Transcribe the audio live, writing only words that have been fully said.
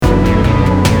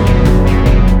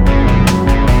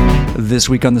This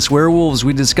week on the Swearwolves,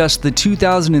 we discuss the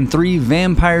 2003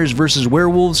 Vampires vs.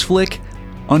 Werewolves flick,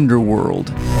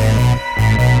 Underworld.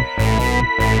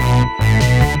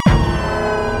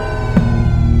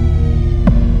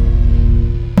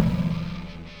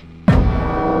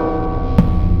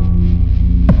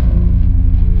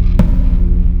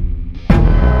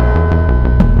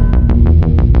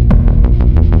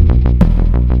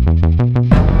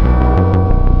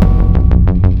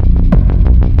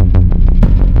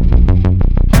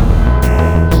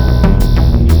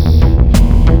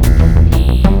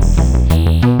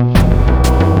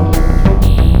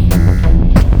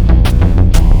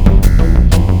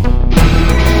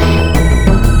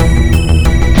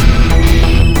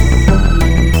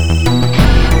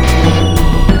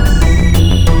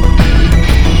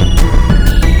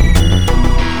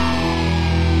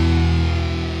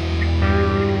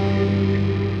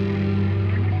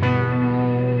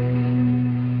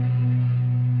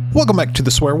 Welcome back to the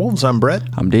Swearwolves. I'm Brett.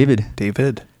 I'm David.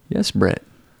 David. Yes, Brett.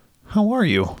 How are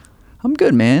you? I'm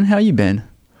good, man. How you been?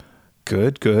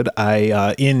 Good.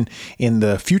 I in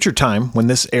the future time when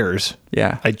this airs,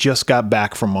 Yeah. I just got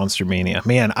back from Monster Mania.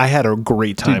 Man, I had a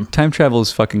great time. Dude, time travel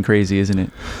is fucking crazy, isn't it?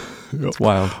 It's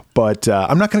wild. But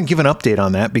I'm not going to give an update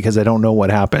on that because I don't know what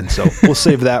happened. So we'll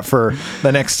save that for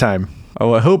the next time.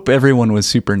 Oh, I hope everyone was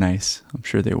super nice. I'm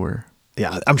sure they were.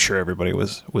 Yeah, I'm sure everybody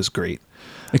was great.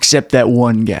 Except that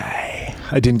one guy.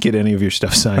 I didn't get any of your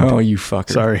stuff signed. Oh, you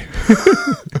fucker. Sorry.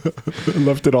 I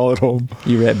left it all at home.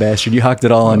 You rat bastard. You hawked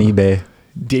it all on eBay.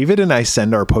 David and I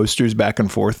send our posters back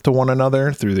and forth to one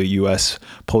another through the U.S.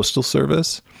 Postal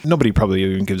Service. Nobody probably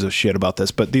even gives a shit about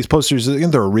this, but these posters,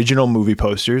 they're original movie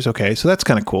posters. Okay, so that's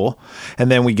kind of cool. And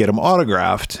then we get them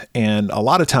autographed, and a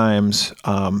lot of times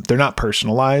they're not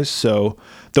personalized, so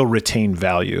they'll retain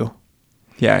value.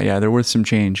 Yeah, they're worth some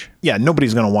change. Yeah,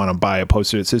 nobody's going to want to buy a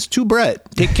poster that says, "To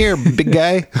Brett, take care, big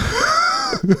guy."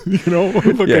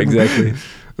 Yeah, exactly.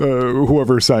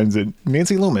 Whoever signs it,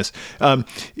 Nancy Loomis.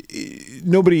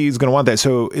 Nobody's going to want that.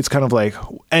 So it's kind of like,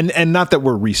 and not that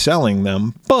we're reselling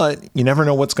them, but you never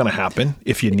know what's going to happen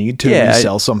if you need to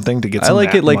resell something to get some I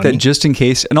like it like money. that just in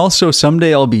case. And also,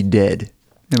 someday I'll be dead.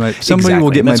 And somebody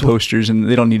will get my posters and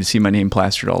they don't need to see my name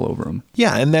plastered all over them.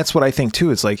 Yeah, and that's what I think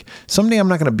too. It's like someday I'm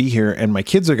not going to be here and my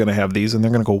kids are going to have these and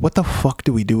they're going to go, "What the fuck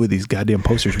do we do with these goddamn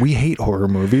posters? We hate horror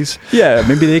movies." Yeah,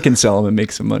 maybe they can sell them and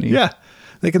make some money. Yeah,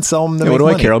 they can sell them. What do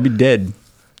I care? I'll be dead.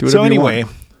 Do So whatever anyway,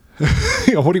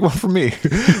 what do you want from me?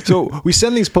 So we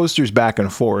send these posters back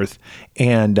and forth,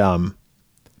 and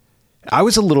I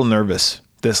was a little nervous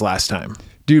this last time.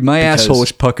 Dude, my asshole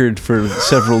was puckered for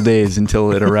several days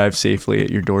until it arrived safely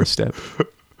at your doorstep.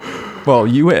 Well,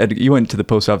 you went to the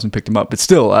post office and picked them up, but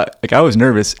still, I was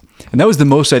nervous, and that was the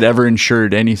most I'd ever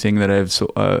insured anything that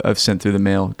I've sent through the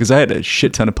mail because I had a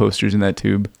shit ton of posters in that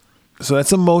tube. So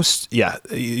that's the most. Yeah,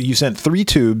 you sent 3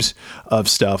 tubes of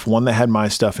stuff, 1 that had my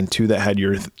stuff and 2 that had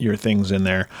your things in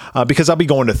there. Because I'll be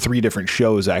going to 3 different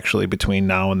shows actually between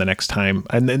now and the next time,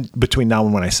 and then between now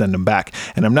and when I send them back,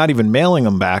 and I'm not even mailing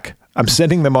them back. I'm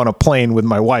sending them on a plane with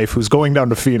my wife, who's going down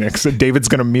to Phoenix, and David's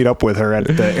going to meet up with her at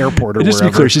the airport or just wherever. Just to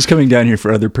be clear, she's coming down here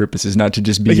for other purposes, not to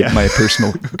just be my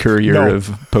personal courier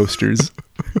of posters.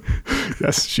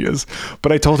 Yes, she is.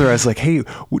 But I told her, I was like, "Hey,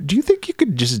 do you think you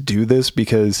could just do this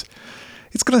because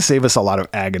it's going to save us a lot of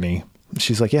agony?"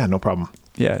 She's like, "Yeah, no problem."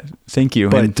 Yeah, thank you,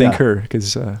 but, and thank her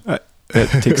because that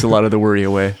takes a lot of the worry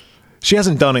away. She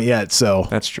hasn't done it yet, so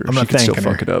that's true. I'm not she can still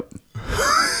thanking fuck it up.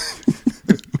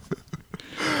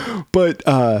 But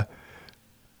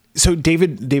so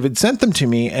David sent them to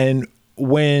me, and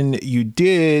when you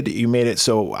did, you made it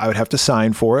so I would have to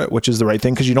sign for it, which is the right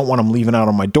thing because you don't want them leaving out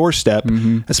on my doorstep,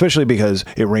 especially because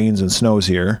it rains and snows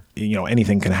here. You know,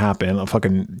 anything can happen. A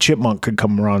fucking chipmunk could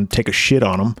come around and take a shit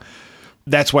on them.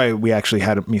 That's why we actually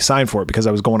had me sign for it, because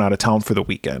I was going out of town for the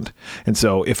weekend. And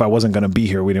so if I wasn't going to be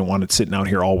here, we didn't want it sitting out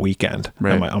here all weekend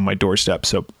on my doorstep.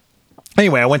 So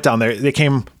anyway, I went down there. They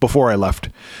came before I left,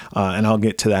 and I'll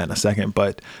get to that in a second.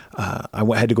 But I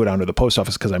had to go down to the post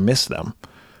office because I missed them.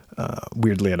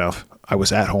 Weirdly enough, I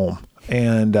was at home.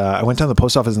 And I went down to the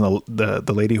post office, and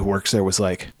the lady who works there was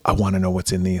like, "I want to know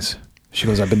what's in these." She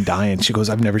goes, "I've been dying." She goes,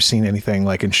 "I've never seen anything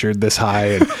like insured this high."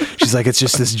 And she's like, "It's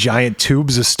just this giant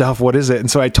tubes of stuff. What is it?"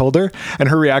 And so I told her, and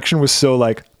her reaction was so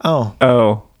like,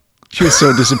 "Oh." She was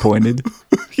so disappointed.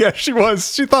 Yeah, she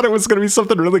was. She thought it was going to be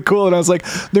something really cool. And I was like,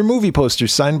 "They're movie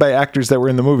posters signed by actors that were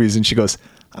in the movies." And she goes,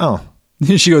 "Oh."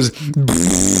 She goes, you're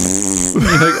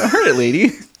like, "All right,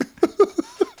 lady."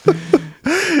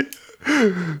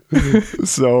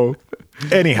 So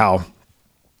anyhow,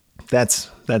 that's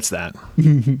that.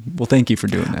 Well, thank you for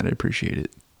doing that. I appreciate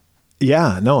it.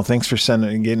 Yeah, no, thanks for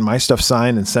getting my stuff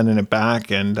signed and sending it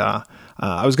back. And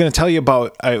I was going to tell you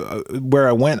about where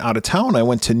I went out of town. I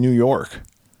went to New York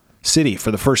City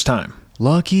for the first time.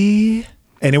 Lucky.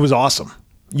 And it was awesome.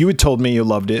 You had told me you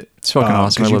loved it. It's fucking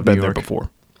awesome. I You've love been New there York. before.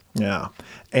 Yeah.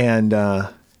 And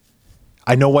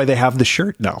I know why they have the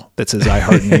shirt now that says I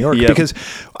Heart New York. Yep. Because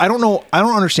I don't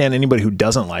understand anybody who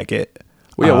doesn't like it.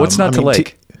 Well, yeah, what's not to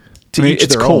like? To each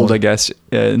it's their cold, own. I guess,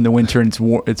 in the winter, and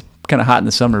it's kind of hot in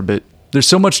the summer, but there's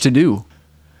so much to do.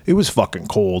 It was fucking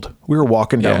cold. We were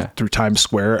walking down through Times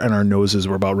Square and our noses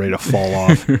were about ready to fall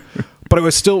off. But it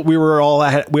was still, we all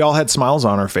had smiles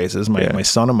on our faces. My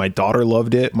son and my daughter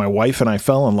loved it. My wife and I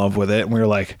fell in love with it. And we were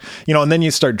like, and then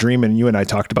you start dreaming. You and I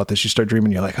talked about this. You start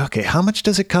dreaming. You're like, okay, how much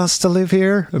does it cost to live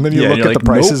here? And then you look at the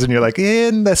prices and you're like,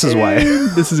 and this is why.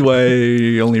 This is why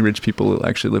only rich people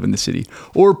actually live in the city,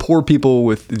 or poor people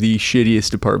with the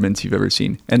shittiest apartments you've ever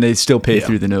seen. And they still pay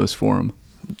through the nose for them.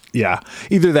 Yeah.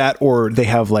 Either that or they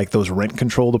have like those rent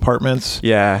controlled apartments.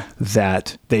 Yeah.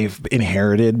 That they've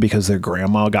inherited because their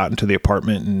grandma got into the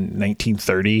apartment in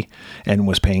 1930 and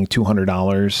was paying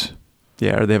 $200.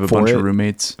 Yeah. Or they have a bunch of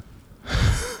roommates.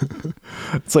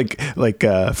 It's like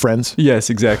Friends. Yes,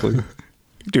 exactly.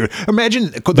 Dude,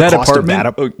 imagine the that cost apartment.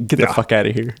 Of that. Get the fuck out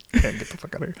of here. Yeah, get the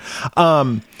fuck out of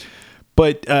here.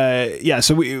 But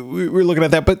so we were looking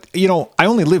at that. But, I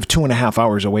only live 2.5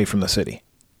 hours away from the city.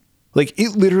 Like,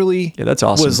 it literally that's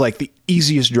awesome. was like the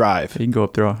easiest drive. You can go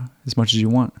up there as much as you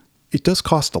want. It does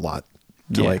cost a lot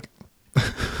to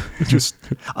just.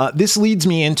 This leads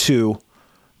me into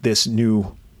this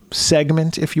new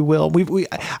segment, if you will.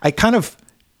 I kind of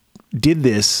did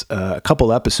this a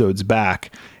couple episodes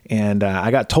back, and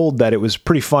I got told that it was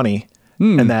pretty funny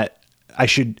and that I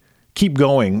should keep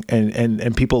going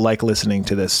and people like listening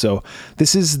to this. So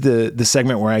this is the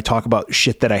segment where I talk about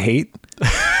shit that I hate.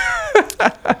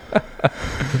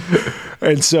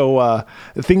 And so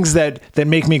things that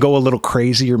make me go a little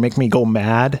crazy or make me go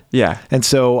mad. Yeah. And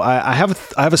so I have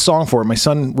a song for it. My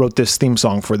son wrote this theme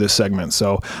song for this segment.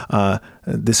 So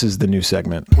this is the new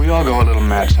segment. We all go a little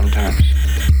mad sometimes.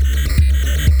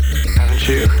 Haven't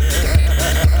you?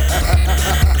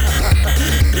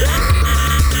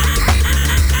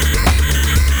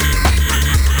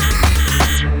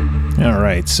 All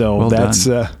right. So well that's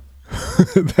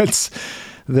that's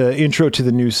the intro to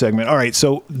the news segment. All right,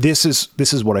 so this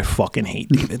is what I fucking hate,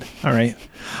 David. All right,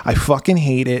 I fucking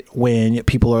hate it when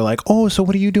people are like, "Oh, so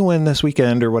what are you doing this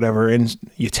weekend or whatever?" And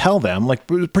you tell them, like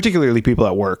particularly people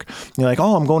at work, you're like,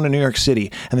 "Oh, I'm going to New York City,"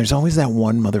 and there's always that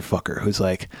one motherfucker who's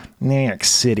like, "New York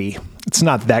City, it's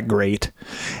not that great."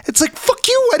 It's like, "Fuck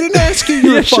you! I didn't ask you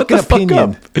your fucking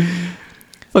opinion."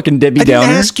 Fucking Debbie I didn't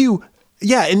Downer. ask you.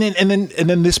 Yeah, and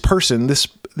then this person, this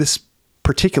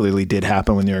particularly did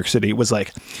happen with New York City. It was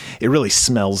like, it really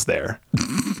smells there.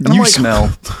 And You smell.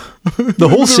 The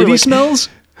whole city smells?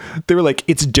 They were like,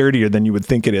 it's dirtier than you would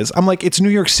think it is. I'm like, it's New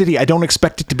York City. I don't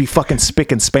expect it to be fucking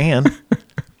spick and span.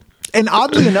 And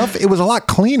oddly enough, it was a lot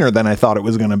cleaner than I thought it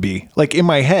was going to be. Like in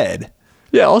my head.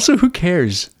 Yeah, also, who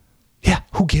cares? Yeah,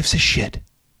 who gives a shit?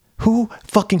 Who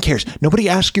fucking cares? Nobody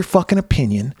asks your fucking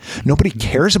opinion. Nobody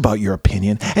cares about your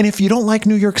opinion. And if you don't like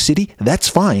New York City, that's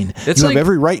fine. You have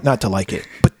every right not to like it.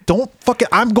 But don't fucking...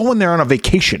 I'm going there on a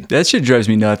vacation. That shit drives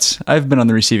me nuts. I've been on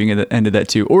the receiving end of that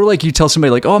too. Or like you tell somebody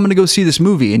like, "Oh, I'm going to go see this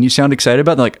movie," and you sound excited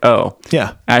about it. They're like, "Oh,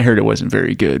 yeah, I heard it wasn't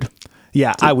very good."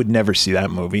 Yeah, I would never see that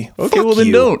movie. Okay, Fuck well then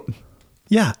you. don't.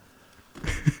 Yeah.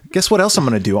 Guess what else I'm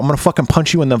going to do? I'm going to fucking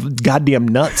punch you in the goddamn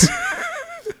nuts.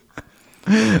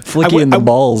 Flick you in the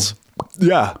balls.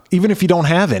 Yeah. Even if you don't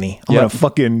have any, I'm going to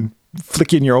fucking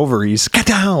flick you in your ovaries. Get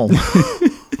down.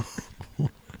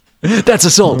 That's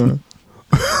assault.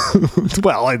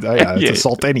 Well, it's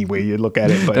assault anyway. You look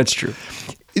at it, but that's true.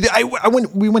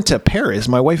 We went to Paris.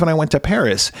 My wife and I went to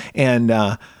Paris,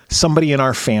 and somebody in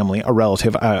our family, a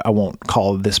relative, I won't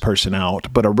call this person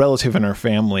out, but a relative in our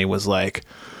family was like,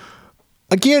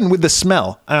 again, with the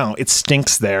smell, I don't know, it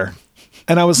stinks there.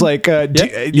 And I was like,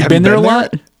 you been there a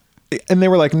lot? And they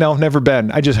were like, "No, never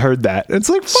been. I just heard that." And it's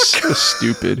like, fuck. So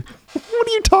stupid. What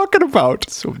are you talking about?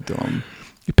 So dumb.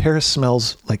 Paris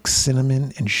smells like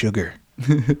cinnamon and sugar.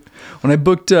 When I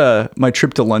booked my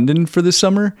trip to London for this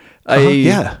summer,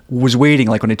 I was waiting.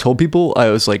 Like when I told people, I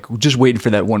was like just waiting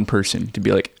for that one person to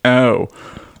be like, "Oh,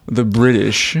 the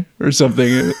British" or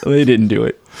something. They didn't do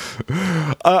it.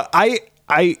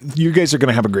 You guys are going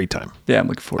to have a great time. Yeah, I'm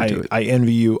looking forward to it. I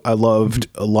envy you. I loved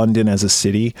London as a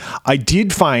city. I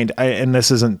did find, and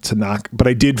this isn't to knock, but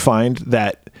I did find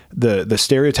that the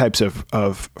stereotypes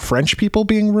of French people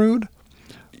being rude,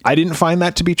 I didn't find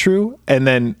that to be true. And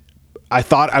then I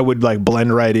thought I would like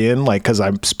blend right in, like, because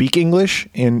I speak English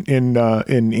in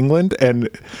England, and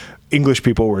English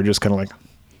people were just kind of like,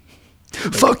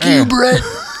 Fuck you, Brett.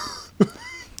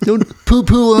 Don't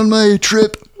poo-poo on my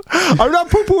trip. I'm not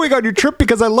poo-pooing on your trip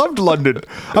because I loved London.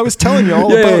 I was telling you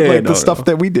all about the stuff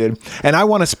that we did. And I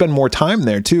want to spend more time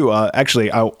there too.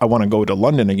 Actually, I want to go to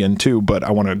London again too, but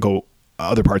I want to go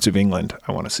other parts of England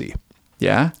I want to see.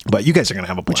 Yeah? But you guys are going to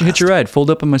have a blast. Why don't you hitch a ride? Fold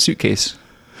up on my suitcase.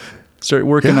 Start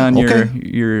working on your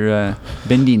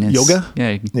bendiness. Yoga?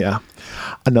 Yeah. Yeah.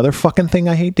 Another fucking thing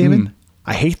I hate, David.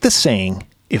 I hate the saying,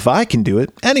 if I can do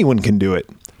it, anyone can do it.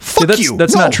 Fuck you.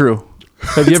 That's No. not true.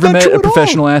 Have you ever met a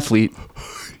professional athlete?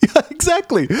 Yeah,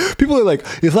 exactly. People are like,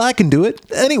 if I can do it.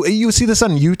 Anyway, you see this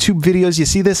on YouTube videos. You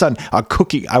see this on a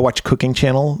cooking. I watch Cooking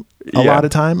Channel a lot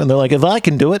of time. And they're like, if I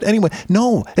can do it. Anyway,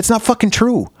 no, it's not fucking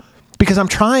true. Because I'm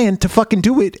trying to fucking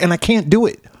do it and I can't do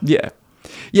it. Yeah.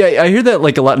 Yeah, I hear that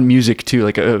like a lot in music too.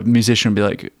 Like a musician would be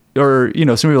like, or, you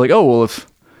know, somebody would be like, oh, well, if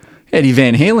Eddie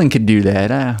Van Halen could do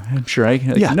that, I'm sure I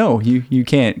can. Like, no, you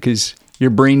can't, because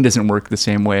your brain doesn't work the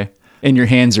same way and your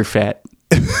hands are fat.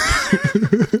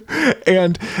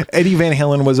 And Eddie Van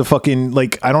Halen was a fucking,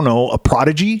 like, I don't know, a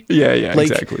prodigy. Yeah,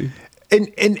 like, exactly. And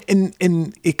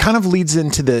it kind of leads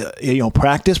into the, you know,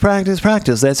 practice.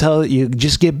 That's how you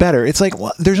just get better. It's like,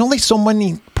 well, there's only so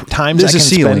many times There's I a can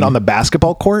ceiling. spend on the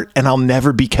basketball court, and I'll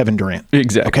never be Kevin Durant.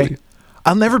 Exactly. Okay?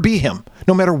 I'll never be him.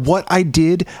 No matter what I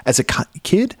did as a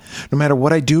kid, no matter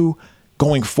what I do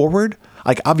going forward.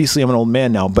 Like, obviously I'm an old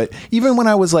man now, but even when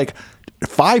I was like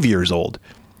 5 years old,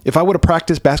 if I would have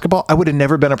practiced basketball, I would have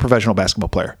never been a professional basketball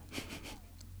player.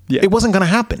 Yeah. It wasn't going to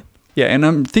happen. Yeah, and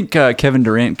I think Kevin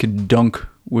Durant could dunk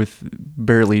with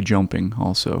barely jumping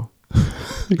also.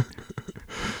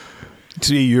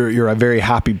 See, you're a very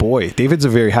happy boy. David's a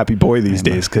very happy boy these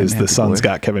days because the Suns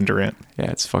got Kevin Durant. Yeah,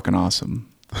 it's fucking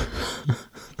awesome.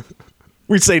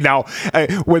 We say now,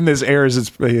 when this airs,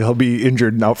 he'll be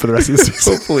injured and out for the rest of the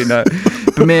season. Hopefully not.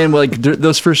 But man, like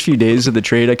those first few days of the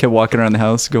trade, I kept walking around the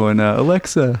house going,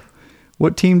 Alexa,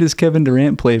 what team does Kevin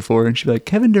Durant play for? And she'd be like,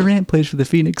 Kevin Durant plays for the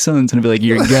Phoenix Suns. And I'd be like,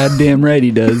 you're goddamn right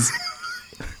he does.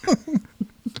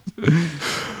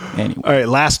 Anyway. All right,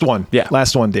 last one. Yeah.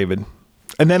 Last one, David.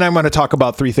 And then I'm going to talk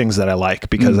about 3 things that I like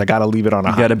because I got to leave it on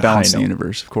a high note. You got to balance the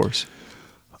universe, of course.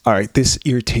 All right, this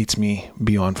irritates me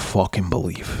beyond fucking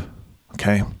belief.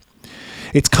 Okay.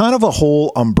 It's kind of a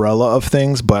whole umbrella of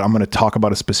things, but I'm going to talk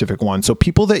about a specific one. So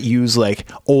people that use like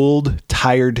old,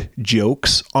 tired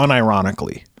jokes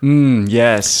unironically.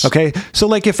 Yes. Okay. So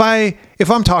like if I'm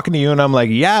talking to you and I'm like,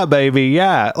 yeah, baby,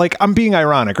 yeah, like I'm being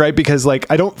ironic, right? Because like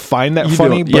I don't find that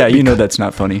funny. But yeah, you know that's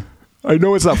not funny. I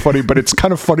know it's not funny, but it's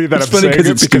kind of funny that It's I'm funny saying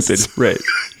it it's stupid. Right.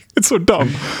 It's so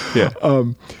dumb. Yeah.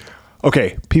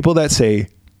 Okay. People that say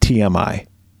TMI.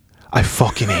 I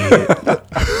fucking hate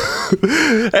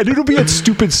it. And it'll be on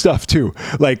stupid stuff too.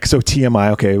 Like, so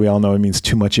TMI, okay, we all know it means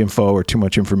too much info or too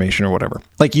much information or whatever.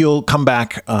 Like you'll come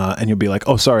back and you'll be like,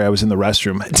 oh, sorry, I was in the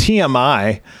restroom.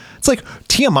 TMI. It's like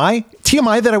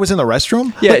TMI that I was in the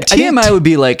restroom? Yeah, like, TMI would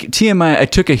be like, TMI, I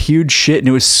took a huge shit and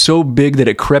it was so big that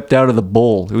it crept out of the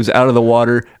bowl. It was out of the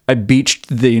water. I beached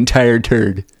the entire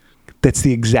turd. That's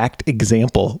the exact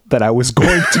example that I was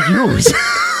going to use.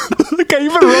 Like I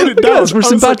even wrote it down. Yes, we're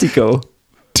simpatico. Like,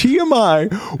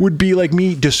 TMI would be like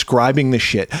me describing the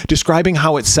shit, describing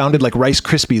how it sounded like Rice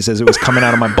Krispies as it was coming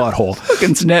out of my butthole.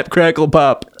 Fucking snap, crackle,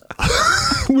 pop.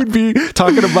 Would be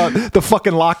talking about the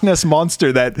fucking Loch Ness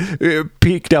monster that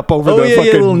peeked up over the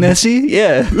fucking little Nessie.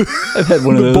 Yeah, I've had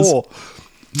one of the those. bowl.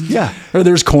 Yeah. Or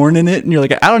there's corn in it, and you're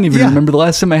like, I don't even remember the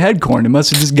last time I had corn. It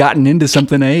must have just gotten into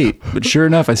something I ate. But sure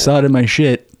enough, I saw it in my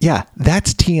shit. Yeah,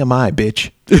 that's TMI,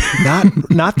 bitch.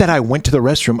 Not that I went to the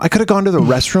restroom. I could have gone to the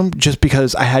restroom just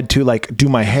because I had to like do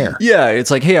my hair. Yeah,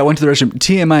 it's like, hey, I went to the restroom.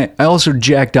 TMI, I also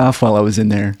jacked off while I was in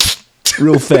there.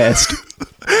 Real fast.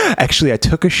 Actually, I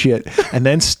took a shit and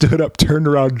then stood up, turned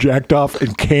around, jacked off,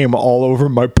 and came all over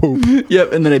my poop.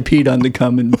 Yep, and then I peed on the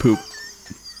cum and poop.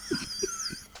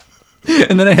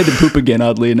 And then I had to poop again,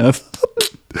 oddly enough.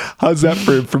 How's that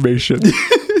for information?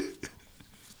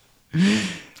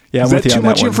 Yeah, I'm Is with that you too on that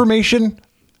much one. information?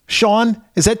 Sean,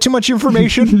 is that too much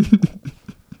information?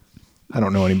 I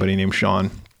don't know anybody named Sean.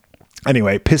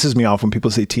 Anyway, it pisses me off when people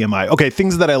say TMI. Okay,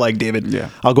 things that I like, David. Yeah.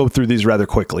 I'll go through these rather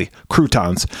quickly.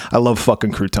 Croutons. I love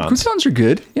fucking croutons. Croutons are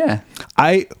good. Yeah.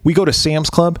 We go to Sam's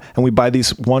Club and we buy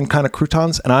these one kind of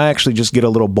croutons, and I actually just get a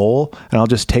little bowl and I'll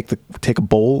just take a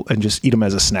bowl and just eat them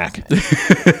as a snack.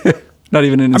 Not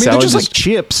even in a I mean, salad. they're just like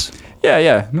chips.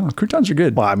 Yeah. No, croutons are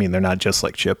good. Well, I mean, they're not just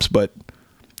like chips, but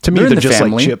to me, They're in they're the just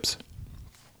family. like chips.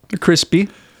 They're crispy.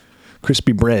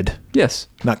 Crispy bread. Yes.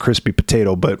 Not crispy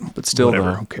potato, but still,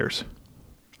 whatever. though. Who cares?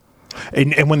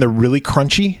 And when they're really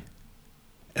crunchy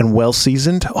and well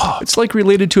seasoned, oh, It's like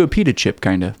related to a pita chip,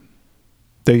 kind of.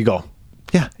 there you go.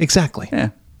 Yeah, exactly. Yeah.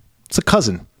 It's a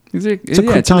cousin. It's a It's a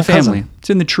yeah, it's in the crouton cousin. family. It's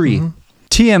in the tree.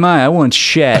 TMI, I once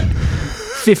shat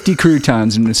 50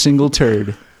 croutons in a single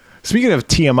turd. Speaking of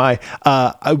TMI,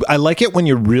 I like it when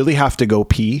you really have to go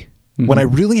pee. When I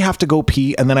really have to go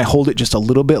pee, and then I hold it just a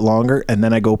little bit longer, and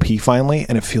then I go pee finally,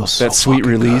 and it feels so That sweet fucking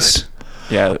release. good.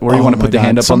 Yeah, where you Oh want to my put the God.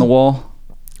 hand up on the wall.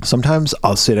 Sometimes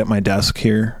I'll sit at my desk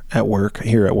here at work.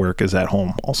 Here at work is at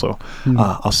home also.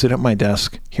 I'll sit at my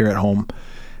desk here at home,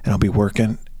 and I'll be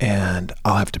working, and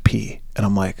I'll have to pee, and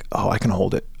I'm like, oh, I can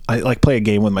hold it. I like play a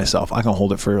game with myself. I can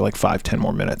hold it for like 5-10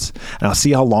 more minutes, and I'll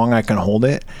see how long I can hold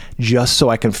it, just so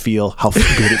I can feel how good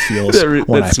it feels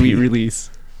when I that sweet pee.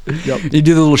 release. Yep. You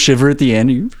do the little shiver at the end.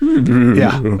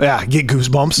 Yeah, get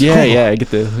goosebumps. Yeah, I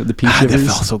get the pee God, that shivers.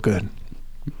 felt so good.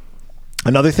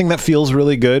 Another thing that feels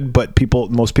really good, but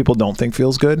most people don't think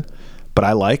feels good, but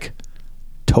I like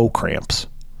toe cramps.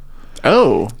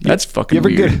 Oh, that's fucking You ever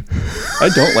weird. I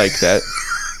don't like that.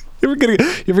 You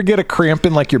ever get a cramp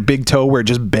in like your big toe where it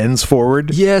just bends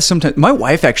forward? Yeah, sometimes my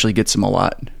wife actually gets them a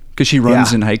lot because she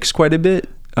runs Yeah. and hikes quite a bit.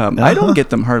 I don't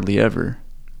get them hardly ever.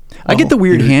 I get Oh, the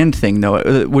weird hand thing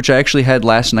though, which I actually had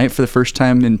last night for the first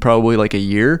time in probably like a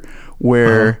year,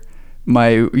 where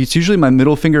it's usually my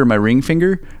middle finger or my ring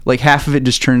finger, like half of it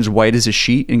just turns white as a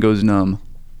sheet and goes numb.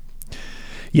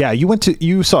 Yeah,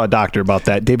 you saw a doctor about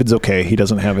that. David's okay. He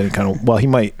doesn't have any kind of, well, he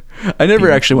might. I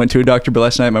never actually went to a doctor, but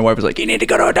last night my wife was like, "You need to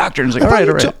go to a doctor." And I was like,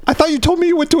 "All right." I thought you told me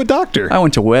you went to a doctor. I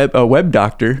went to a web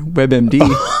doctor, WebMD.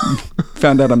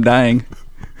 Found out I'm dying.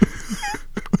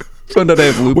 Found out I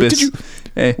have lupus.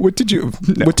 What did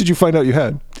you find out you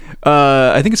had?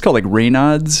 I think it's called like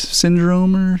Raynaud's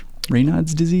syndrome or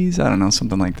Raynaud's disease. I don't know,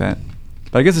 something like that.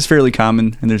 But I guess it's fairly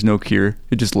common and there's no cure.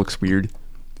 It just looks weird.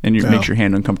 And it makes your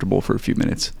hand uncomfortable for a few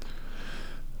minutes.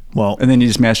 Well, And then you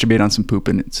just masturbate on some poop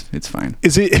and it's fine.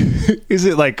 is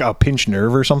it like a pinched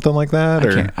nerve or something like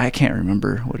that? I can't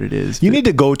remember what it is. You but- need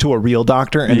to go to a real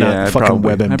doctor and Yeah, not I fucking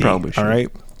probably- WebMD. I probably should. All right.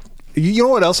 You know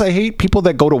what else I hate? People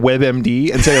that go to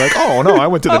WebMD and say like, "Oh no, I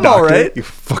went to the I'm doctor." all right. You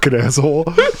fucking asshole.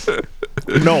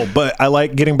 No, but I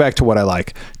like getting back to what I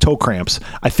like. Toe cramps.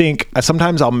 I think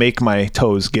sometimes I'll make my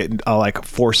toes I'll like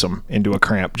force them into a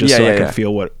cramp just so I can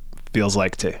feel what it feels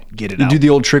like to get it You out. do the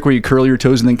old trick where you curl your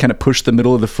toes and then kind of push the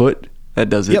middle of the foot. That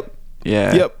does it. Yep.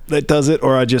 Yeah. Yep, that does it.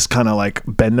 Or I just kind of like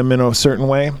bend them in a certain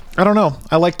way. I don't know.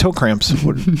 I like toe cramps.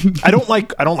 I don't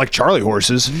like Charlie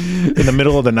horses in the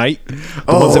middle of the night. The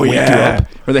ones that wake you up.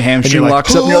 Or the hamstring you're like,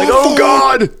 locks up and you're like, "Oh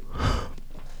God."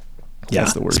 Yeah.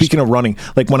 That's the worst. Speaking of running,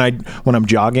 like when I'm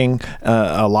jogging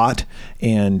a lot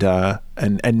and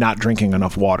not drinking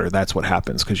enough water, that's what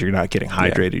happens because you're not getting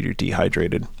hydrated. You're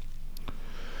dehydrated.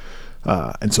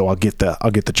 And so I'll get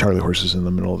the Charlie horses in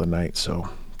the middle of the night. So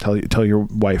tell your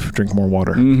wife, drink more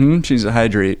water. Mm-hmm. She's a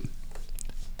hydrate.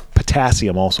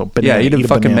 Potassium also. Yeah, eat a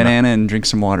fucking banana and drink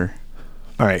some water.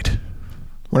 All right.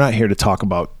 We're not here to talk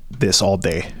about this all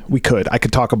day. I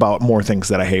could talk about more things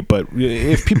that I hate, but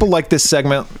if people like this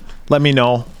segment, let me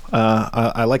know.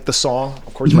 I like the song.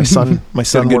 Of course, my son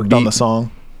good worked on beat. the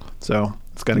song, so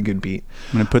it's got a good beat.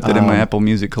 I'm gonna put that in my Apple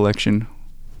Music collection.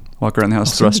 Walk around the house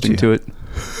I'll send thrusting it to it.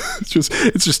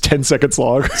 It's just 10 seconds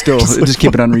long. Still, just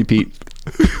keep it on repeat.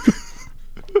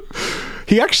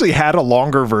 He actually had a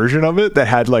longer version of it that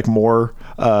had like more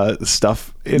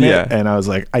stuff in Yeah. it, and I was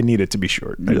like, I need it to be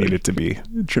short. I need it to be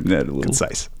Trim that a little.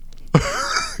 concise.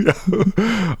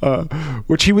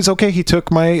 Which he was okay. He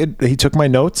took my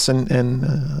notes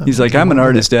and He's like, "I'm an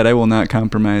artist, Dad. I will not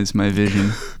compromise my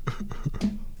vision."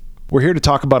 We're here to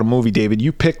talk about a movie, David.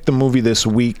 You picked the movie this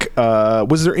week.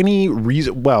 Was there any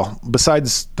reason? Well,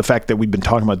 besides the fact that we've been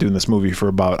talking about doing this movie for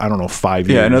about 5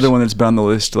 years. Yeah, another one that's been on the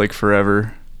list like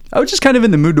forever. I was just kind of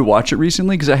in the mood to watch it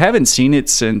recently because I haven't seen it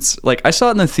since I saw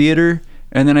it in the theater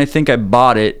and then I think I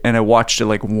bought it and I watched it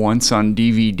like once on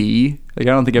DVD. Like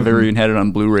I don't think I've ever even had it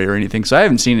on Blu-ray or anything. So I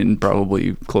haven't seen it in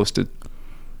probably close to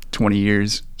 20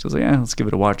 years. So I was like, yeah, let's give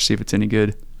it a watch, see if it's any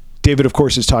good. David, of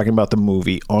course, is talking about the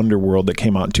movie Underworld that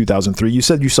came out in 2003. You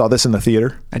said you saw this in the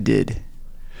theater? I did.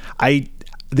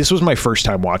 This was my first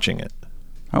time watching it.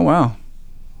 Oh, wow.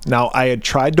 Now, I had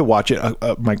tried to watch it.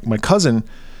 My cousin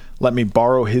let me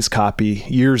borrow his copy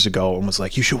years ago and was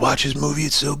like, "You should watch his movie.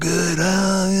 It's so good.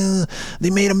 They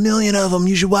made 1 million of them.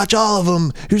 You should watch all of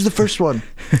them. Here's the first one."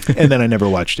 And then I never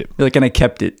watched it. You're like, and I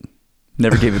kept it.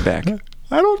 Never gave it back.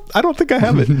 I don't think I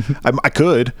have it. I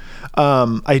could.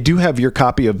 I do have your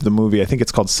copy of the movie. I think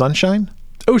it's called Sunshine.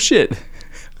 Oh, shit.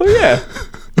 Oh, yeah.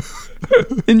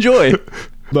 Enjoy.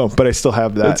 No, but I still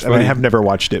have that. That's I mean, I funny. have never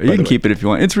watched it. You can keep it if you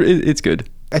want. It's good.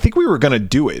 I think we were gonna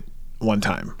do it one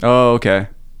time. Oh, okay.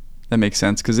 That makes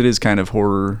sense because it is kind of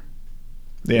horror-ish.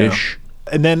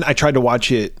 Yeah. And then I tried to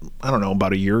watch it, I don't know,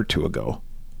 about a year or two ago.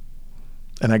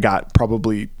 And I got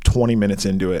probably 20 minutes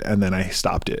into it, and then I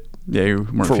stopped it. Yeah, you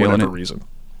weren't for feeling whatever it. reason.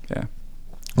 Yeah.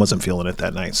 Wasn't feeling it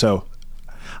that night. So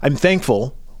I'm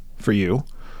thankful for you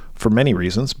for many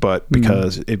reasons, but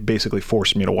because it basically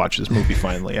forced me to watch this movie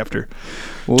finally after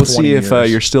We'll 20 see if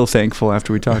years. you're still thankful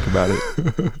after we talk about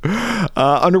it.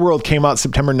 Underworld came out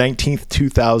September 19th,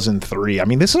 2003. I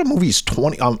mean, this is a movie's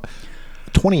 20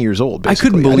 years old, I basically.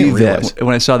 couldn't didn't believe realize. that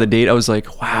when I saw the date. I was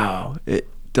like, wow, it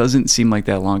doesn't seem like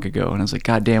that long ago. And I was like,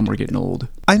 God damn, we're getting old.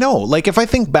 I know. Like, if I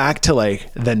think back to,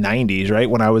 like, the 90s, right,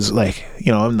 when I was, like,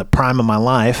 you know, in the prime of my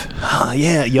life,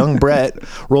 young Brett,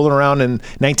 rolling around in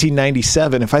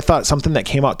 1997, if I thought something that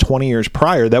came out 20 years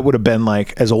prior, that would have been,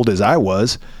 like, as old as I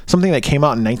was. Something that came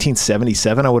out in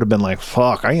 1977, I would have been like,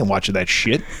 fuck, I ain't watching that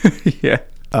shit. Yeah.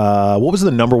 What was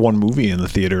the number one movie in the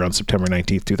theater on September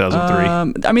 19th,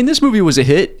 2003? I mean, this movie was a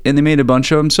hit, and they made a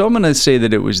bunch of them, so I'm going to say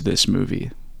that it was this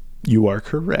movie. You are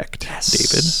correct,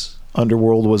 David.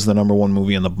 Underworld was the number one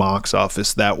movie in the box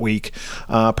office that week,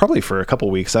 probably for a couple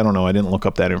weeks. I don't know. I didn't look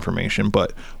up that information.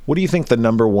 But what do you think the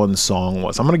number one song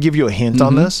was? I'm going to give you a hint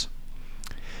on this.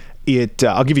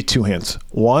 I'll give you two hints.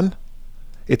 One,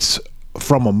 it's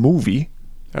from a movie,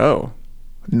 Oh.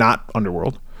 not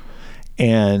Underworld.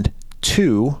 And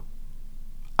two,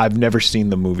 I've never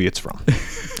seen the movie it's from.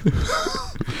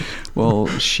 Well,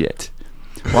 shit.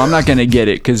 Well, I'm not going to get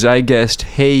it because I guessed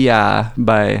Hey Ya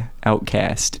by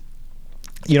Outkast.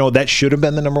 You know, that should have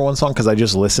been the number one song because I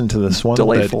just listened to this one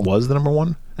Delightful. that was the number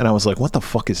one. And I was like, what the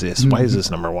fuck is this? Why is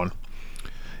this number one?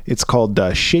 It's called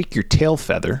Shake Your Tail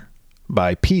Feather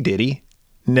by P. Diddy,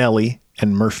 Nelly,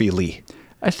 and Murphy Lee.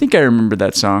 I think I remember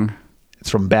that song. It's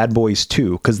from Bad Boys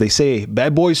 2 because they say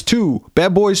Bad Boys 2,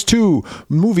 Bad Boys 2,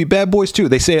 movie Bad Boys 2.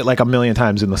 They say it like a million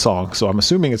times in the song. So I'm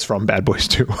assuming it's from Bad Boys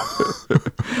 2.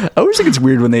 I always think it's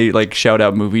weird when they like shout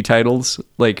out movie titles,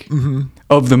 like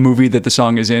of the movie that the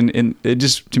song is in, and it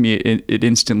just to me it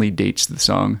instantly dates the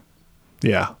song.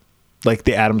 Yeah. Like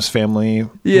the Addams Family.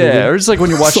 Yeah, movie. or just like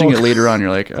when you're watching Song. it later on, you're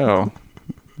like, oh,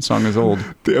 the song is old.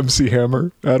 The MC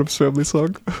Hammer Addams Family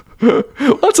song. Well,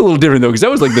 that's a little different though, because that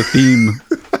was like the theme.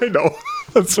 I know.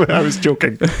 That's why I was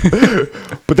joking.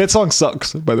 But that song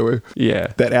sucks, by the way. Yeah,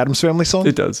 That Addams Family song?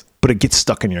 it does. But it gets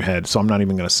stuck in your head, so I'm not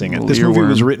even going to sing it. Little This movie earworm.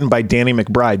 was written by Danny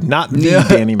McBride, not the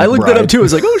Danny McBride. I looked that up too. I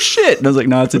was like, oh shit, and I was like,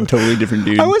 no, it's a totally different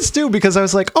dude. I was too, because I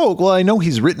was like, oh, well, I know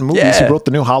he's written movies. Yeah. He wrote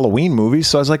the new Halloween movies,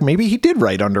 so I was like, maybe he did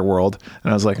write Underworld.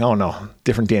 And I was like, oh no,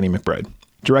 different Danny McBride.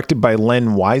 Directed by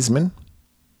Len Wiseman.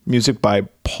 Music by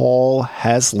Paul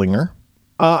Haslinger.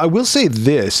 I will say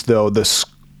this, though, the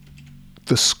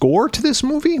score to this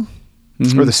movie,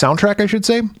 or the soundtrack, I should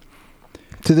say,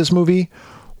 to this movie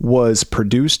was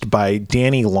produced by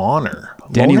Danny Lohner.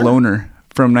 Danny Lohner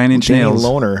from Nine Inch Danny Nails.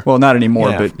 Lohner. Well, not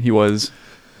anymore, Yeah. but he was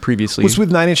previously. Was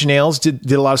with Nine Inch Nails,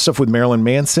 did a lot of stuff with Marilyn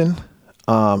Manson.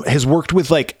 Has worked with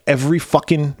like every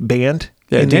fucking band.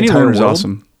 Yeah, in Danny the entire Lohner's world.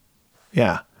 awesome.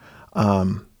 Yeah.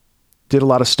 Did a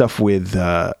lot of stuff with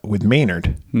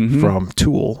Maynard from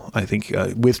Tool. I think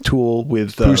with Tool,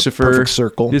 with Pucifer. Perfect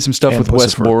Circle. Did some stuff and with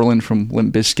Wes Pucifer. Borland from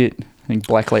Limp Bizkit. I think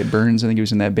Blacklight Burns. I think he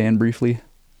was in that band briefly.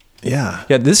 Yeah.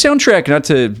 Yeah, this soundtrack, not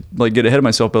to like get ahead of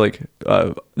myself, but like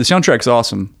the soundtrack's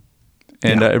awesome.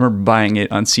 And Yeah. I remember buying it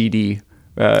on CD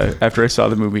after I saw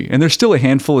the movie. And there's still a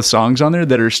handful of songs on there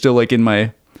that are still like in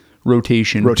my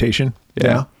rotation.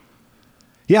 Yeah.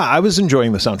 Yeah, I was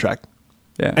enjoying the soundtrack.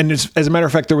 Yeah. And as a matter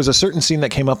of fact, there was a certain scene that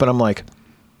came up and I'm like,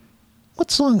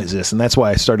 what song is this? And that's why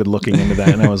I started looking into that.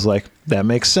 And I was like, that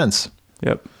makes sense.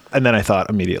 Yep. And then I thought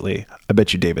immediately, I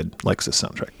bet you David likes this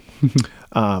soundtrack.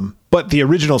 But the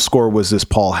original score was this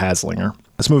Paul Haslinger.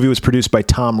 This movie was produced by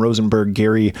Tom Rosenberg,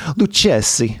 Gary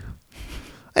Lucchesi.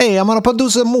 Hey, I'm going to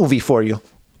produce a movie for you.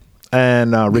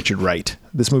 And Richard Wright.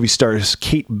 This movie stars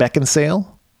Kate Beckinsale,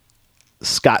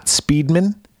 Scott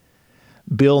Speedman,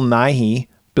 Bill Nighy,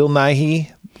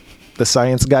 the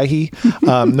science guy.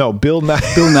 No, Bill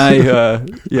Nighy. Bill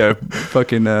Nye,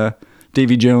 fucking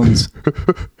Davy Jones.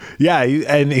 Yeah,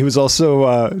 and he was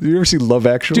also. Did you ever see Love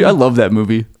Actually? Dude, I love that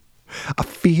movie. I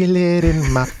feel it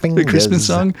in my fingers. The Christmas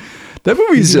song. That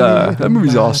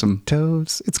movie's awesome.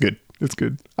 Toes. It's good. It's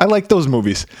good. I like those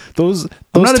movies. Those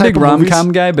I'm not a type big of movies-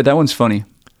 rom-com guy, but that one's funny.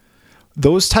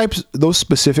 Those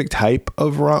specific type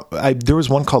of there was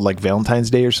one called like Valentine's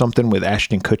Day or something with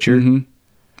Ashton Kutcher.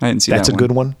 I didn't see That's that a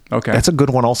good one. Okay. That's a good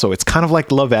one also. It's kind of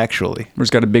like Love Actually. Where it's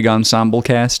got a big ensemble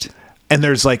cast. And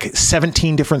there's like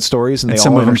 17 different stories and they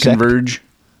Some all of them intersect. converge.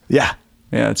 Yeah.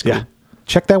 Yeah, it's good. Yeah.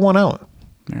 Check that one out.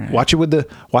 All right. Watch it with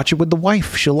the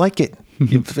wife. She'll like it.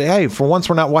 Hey, for once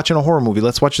we're not watching a horror movie.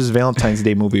 Let's watch this Valentine's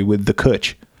Day movie with the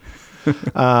Kutch.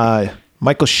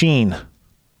 Michael Sheen.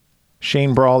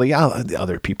 Shane Brawley. The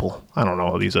other people. I don't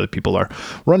know who these other people are.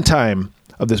 Runtime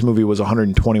of this movie was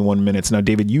 121 minutes. Now,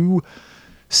 David, you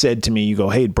said to me, you go,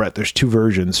 hey, Brett, there's two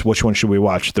versions. Which one should we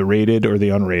watch? The rated or the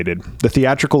unrated? The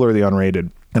theatrical or the unrated?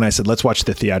 And I said, let's watch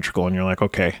the theatrical. And you're like,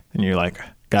 okay. And you're like,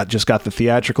 just got the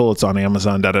theatrical. It's on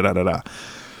Amazon, da-da-da-da-da.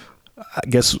 I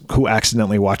guess who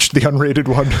accidentally watched the unrated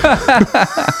one?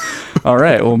 All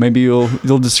right. Well, maybe you'll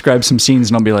describe some scenes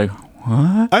and I'll be like,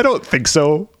 what? I don't think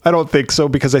so.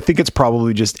 Because I think it's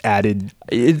probably just added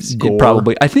It gore.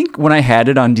 probably. I think when I had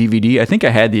it on DVD, I think I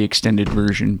had the extended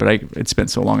version, but it's been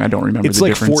so long I don't remember It's the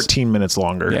like difference. 14 minutes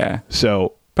longer. Yeah.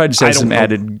 So Probably just has I some don't know.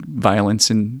 added violence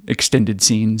and extended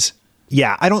scenes.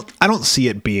 Yeah, I don't see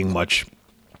it being much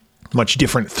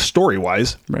different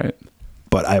story-wise. Right.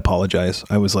 But I apologize.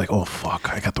 I was like, oh,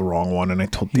 fuck, I got the wrong one. And I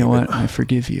told You know David. what? I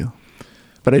forgive you.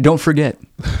 But I don't forget.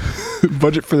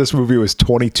 Budget for this movie was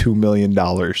 $22 million.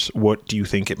 What do you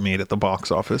think it made at the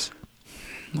box office?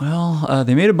 Well,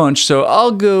 they made a bunch, so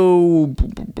I'll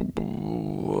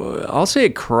say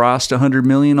it crossed 100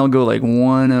 million. I'll go like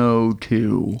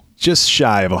 102. Just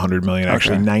shy of 100 million,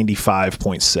 actually, Okay.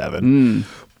 95.7.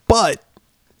 But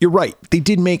you're right. They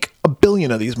did make a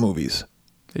billion of these movies.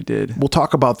 They did. We'll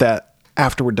talk about that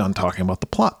after we're done talking about the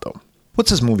plot, though. What's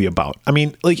this movie about? I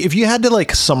mean, like, if you had to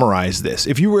like summarize this,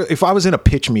 if I was in a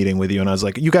pitch meeting with you and I was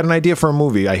like, you got an idea for a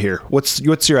movie, I hear. What's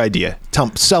your idea?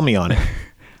 Sell me on it.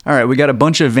 All right, we got a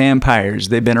bunch of vampires.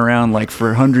 They've been around like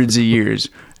for hundreds of years.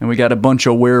 And we got a bunch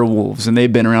of werewolves, and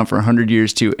they've been around for 100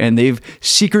 years too. And they've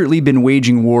secretly been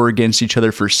waging war against each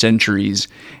other for centuries.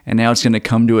 And now it's going to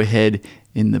come to a head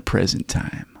in the present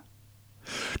time.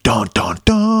 Dun dun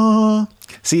dun.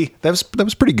 See, that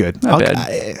was pretty good. Not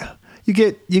bad. You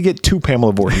get two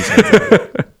Pamela Voorhees.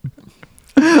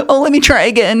 Oh, let me try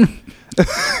again.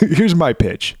 Here's my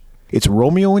pitch. It's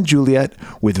Romeo and Juliet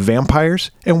with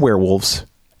vampires and werewolves,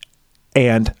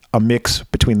 and a mix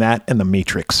between that and The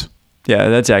Matrix. Yeah,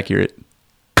 that's accurate.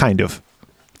 Kind of.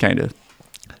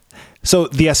 So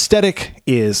the aesthetic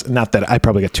is not that I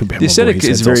probably got two Pamela The aesthetic Voorhees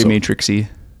is heads very also. Matrixy.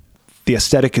 The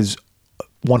aesthetic is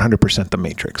 100% The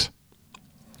Matrix.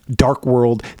 Dark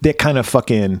world, that kind of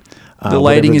fucking... The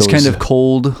lighting is kind of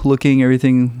cold looking.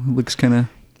 Everything looks kind of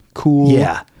cool.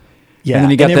 Yeah. Yeah. And then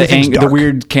you got everything's the dark.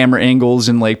 weird camera angles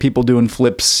and like people doing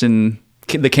flips and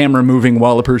the camera moving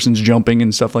while the person's jumping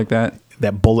and stuff like that.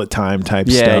 That bullet time type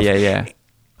Yeah, stuff. yeah.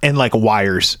 And like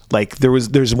wires. Like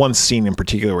there's one scene in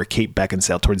particular where Kate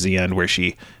Beckinsale towards the end where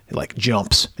she like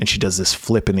jumps and she does this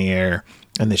flip in the air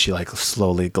and then she like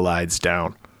slowly glides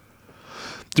down.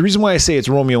 The reason why I say it's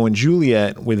Romeo and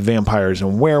Juliet with vampires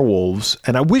and werewolves,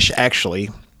 and I wish actually,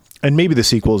 and maybe the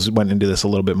sequels went into this a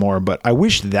little bit more, but I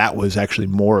wish that was actually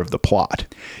more of the plot.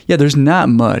 Yeah, there's not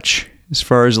much as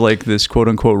far as like this quote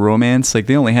unquote romance. Like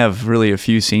they only have really a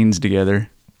few scenes together.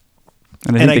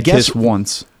 And I think they kiss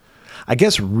once. I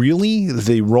guess really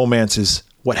the romance is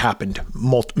what happened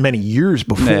many years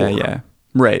before. Yeah.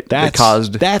 Right. That's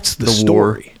the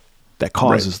story war. that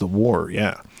causes the war.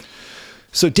 Yeah.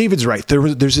 So David's right.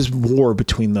 There's this war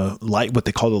between what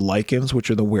they call the Lycans,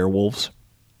 which are the werewolves,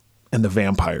 and the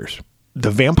vampires.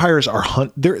 The vampires are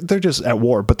they're just at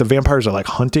war, but the vampires are like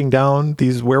hunting down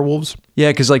these werewolves. Yeah,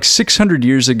 because like 600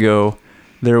 years ago,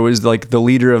 there was like the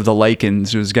leader of the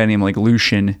Lycans. It was a guy named like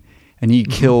Lucian, and he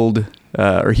killed,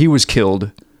 or he was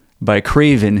killed by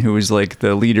Craven, who was like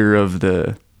the leader of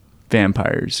the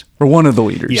vampires, or one of the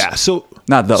leaders. Yeah. So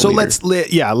not the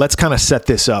leader. let's kind of set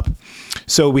this up.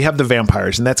 So we have the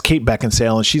vampires, and that's Kate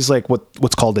Beckinsale, and she's like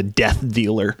what's called a death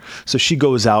dealer. So she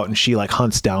goes out and she like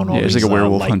hunts down all these she's like a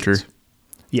werewolf Lycans. hunter.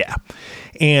 Yeah.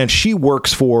 And she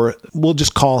works for, we'll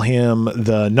just call him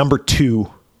the number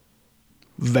 2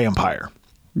 vampire.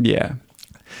 Yeah.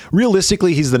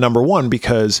 Realistically, He's the number 1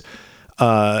 because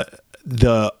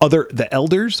the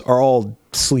elders are all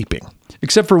sleeping.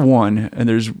 Except for one, and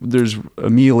there's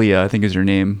Amelia, I think is her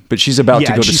name, but she's about to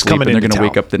go to she's sleep, and coming they're going to into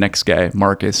wake town. up the next guy,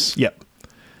 Marcus. Yep.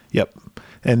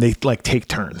 And they like take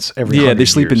turns every Yeah, 100 they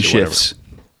sleep in years or whatever, shifts.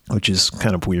 which is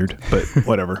kind of weird, but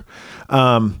whatever.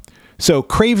 So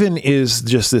Craven is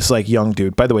just this like young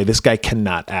dude. By the way, this guy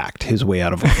cannot act his way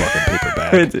out of a fucking paper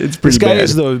bag. It's pretty This guy bad.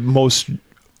 is the most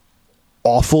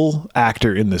awful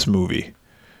actor in this movie.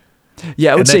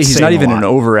 Yeah, I would And say that's he's not saying a even an lot.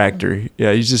 over actor.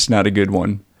 Yeah, he's just not a good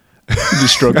one. He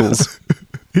just struggles.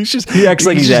 He acts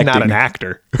like he's just not acting. an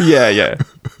actor. Yeah.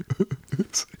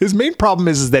 His main problem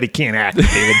is that he can't act,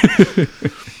 David.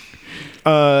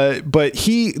 But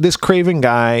this Craven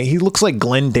guy, he looks like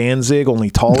Glenn Danzig, only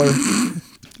taller.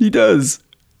 He does.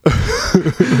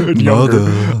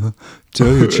 Younger.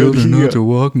 Tell your children Yeah. not to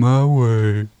walk my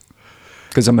way.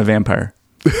 Because I'm a vampire.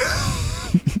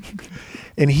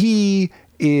 And he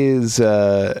is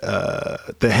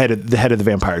the head of the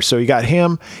vampires. So you got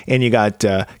him, and you got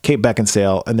Kate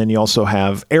Beckinsale, and then you also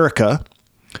have Erica,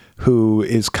 who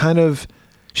is kind of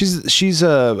she's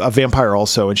a vampire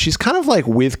also, and she's kind of like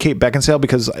with Kate Beckinsale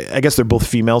because I guess they're both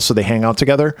females, so they hang out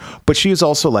together. But she is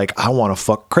also like, I want to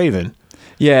fuck Craven.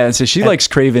 Yeah, and so she likes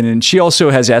Craven, and she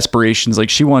also has aspirations. Like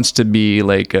she wants to be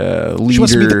like a leader, She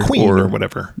wants to be the queen or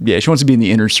whatever. Yeah, she wants to be in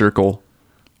the inner circle,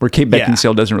 where Kate Yeah.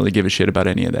 Beckinsale doesn't really give a shit about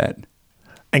any of that.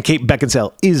 And Kate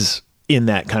Beckinsale is in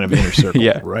that kind of inner circle,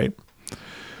 Yeah. right?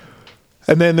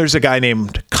 And then there's a guy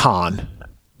named Khan,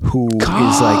 who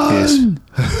is like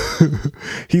this.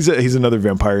 he's another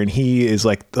vampire, and he is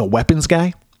like the weapons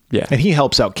guy. Yeah. And he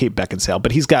helps out Kate Beckinsale,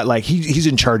 but he's got like he's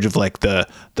in charge of like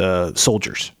the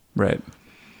soldiers. Right.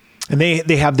 And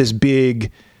they have this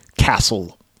big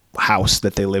castle house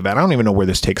that they live at. I don't even know where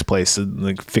this takes place, in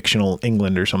like fictional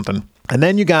England or something. And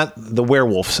then you got the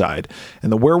werewolf side.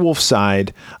 And the werewolf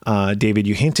side, David,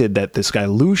 you hinted that this guy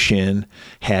Lucian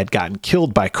had gotten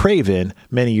killed by Craven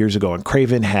many years ago, and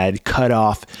Craven had cut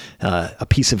off a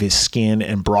piece of his skin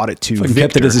and brought it to Victor.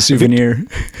 Kept it as a souvenir.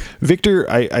 Victor,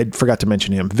 I forgot to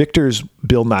mention him. Victor's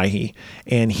Bill Nighy,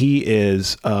 and he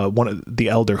is one of the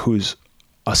elder who's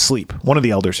asleep, one of the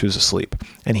elders who's asleep,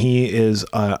 and he is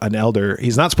an elder.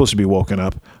 He's not supposed to be woken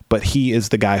up, but he is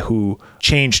the guy who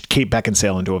changed Kate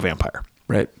Beckinsale into a vampire.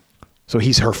 Right. So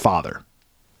he's her father,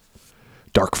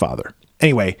 Dark Father.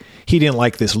 Anyway, he didn't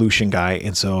like this Lucian guy,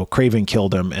 and so Craven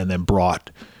killed him and then brought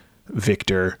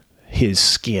Victor his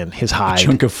skin, his hide.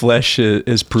 Chunk of flesh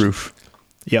is proof.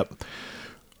 Yep.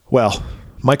 Well,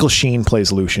 Michael Sheen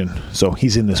plays Lucian, so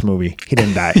he's in this movie. He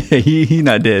didn't die. he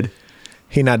not dead.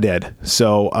 He not dead.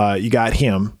 So you got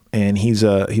him, and he's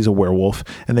a werewolf,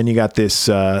 and then you got this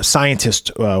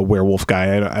scientist werewolf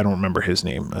guy. I don't remember his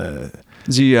name.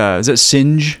 Is that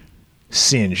Singe?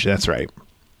 Singe. That's right.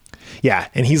 Yeah,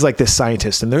 and he's like this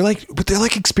scientist, and they're like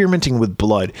experimenting with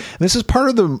blood. And this is part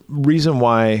of the reason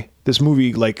why this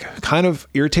movie like kind of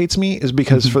irritates me, is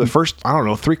because for the first, I don't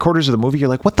know, 3/4 of the movie, you're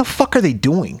like, what the fuck are they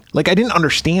doing? Like, I didn't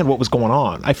understand what was going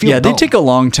on. I feel Yeah, they dumb. take a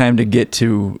long time to get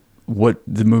to what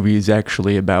the movie is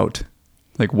actually about,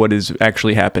 like what is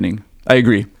actually happening. I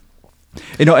agree.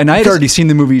 And I had already seen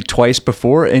the movie twice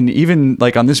before, and even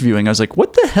like on this viewing, I was like,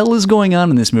 what the hell is going on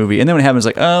in this movie? And then when it happens,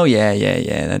 like, oh yeah,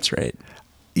 that's right.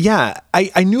 Yeah,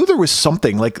 I knew there was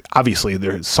something, like, obviously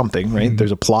there's something, right?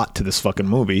 There's a plot to this fucking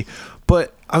movie,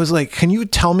 but I was like, can you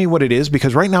tell me what it is?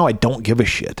 Because right now I don't give a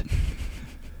shit.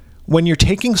 When you're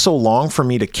taking so long for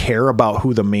me to care about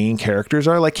who the main characters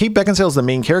are, like Kate Beckinsale's the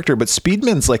main character, but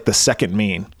Speedman's like the second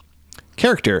main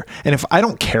character. And if I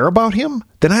don't care about him,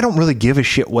 then I don't really give a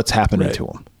shit what's happening Right. to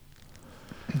him.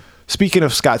 Speaking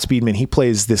of Scott Speedman, he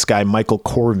plays this guy, Michael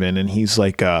Corvin, and he's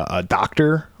like a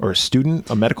doctor or a student,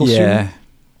 a medical student.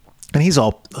 And he's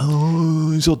all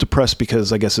depressed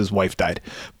because I guess his wife died.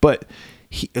 But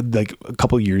he, like a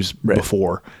couple years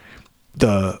before,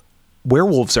 the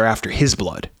werewolves are after his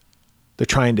blood. They're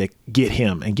trying to get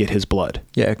him and get his blood.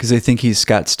 Yeah, because they think he's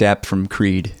Scott Stapp from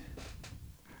Creed.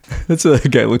 That's what that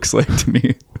guy looks like to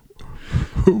me.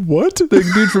 What? The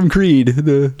dude from Creed,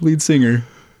 the lead singer.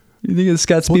 You think the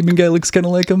Scott Speedman guy looks kind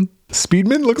of like him?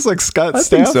 Speedman looks like Scott I Stapp?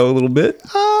 think so, a little bit.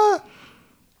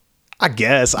 I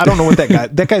guess. I don't know what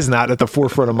that guy's not at the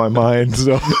forefront of my mind.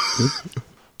 So,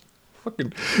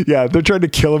 fucking yeah, they're trying to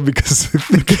kill him because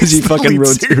Because he fucking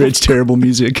writes terrible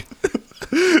music.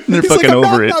 And they're He's fucking like,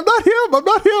 over it. I'm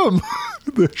not him.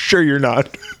 Sure, you're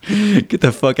not. Get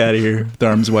the fuck out of here. The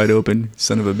arms wide open,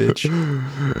 son of a bitch.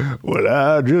 What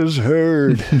I just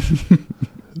heard.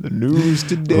 The news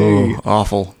today. Oh,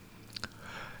 awful.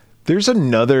 There's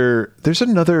another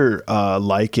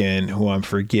Lycan who I'm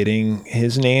forgetting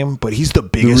his name, but he's the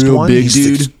biggest real one. big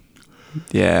He's dude.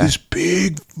 Yeah. This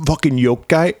big fucking yoke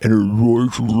guy, and it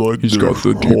voice like He's got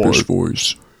the deepest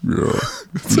voice. Yeah.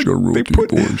 He's got a real they deep put-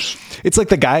 voice. It's like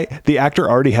the actor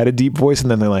already had a deep voice,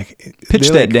 and then they're like, Pitch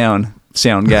they're that like, down,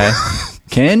 sound guy.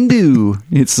 Can do.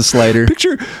 It's the slider.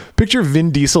 Picture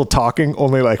Vin Diesel talking,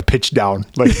 only like pitched down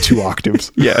like 2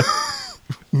 octaves. Yeah.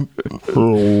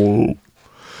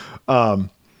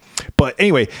 But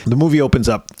anyway, the movie opens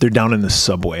up. They're down in the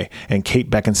subway, and Kate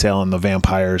Beckinsale and the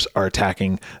vampires are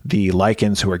attacking the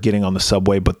Lycans who are getting on the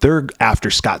subway, but they're after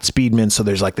Scott Speedman. So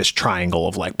there's like this triangle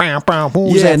of like, bam, bam,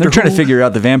 who's Yeah, and they're after trying to who? figure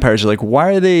out, the vampires are like, why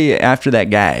are they after that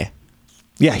guy?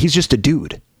 Yeah, he's just a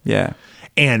dude. Yeah.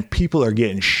 And people are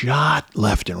getting shot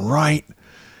left and right.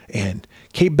 And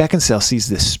Kate Beckinsale sees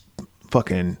this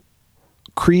fucking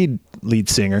Creed lead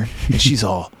singer, and she's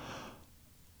all,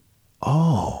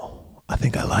 oh, I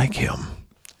think I like him.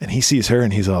 And he sees her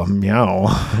and he's all, meow.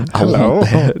 I want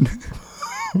that.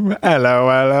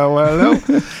 hello.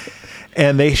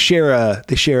 And they share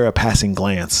a passing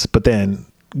glance, but then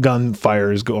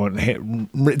gunfire is going.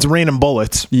 It's raining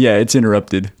bullets. Yeah, it's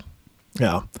interrupted.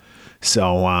 Yeah.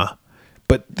 So,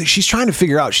 but she's trying to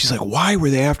figure out. She's like, why were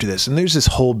they after this? And there's this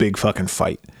whole big fucking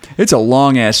fight. It's a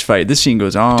long ass fight. This scene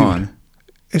goes on. Dude,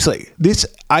 it's like this.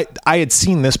 I had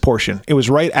seen this portion. It was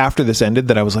right after this ended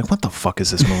that I was like, what the fuck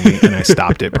is this movie? And I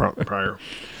stopped it prior.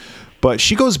 But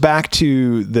she goes back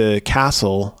to the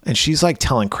castle and she's like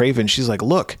telling Craven, she's like,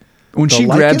 look. When she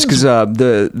grabs, because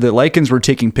the Lycans were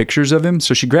taking pictures of him,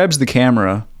 so she grabs the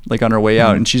camera like on her way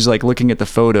out, and she's like looking at the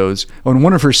photos. Oh, and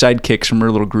one of her sidekicks from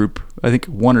her little group, I think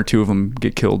one or two of them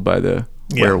get killed by the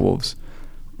werewolves.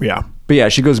 Yeah, but yeah,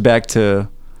 she goes back to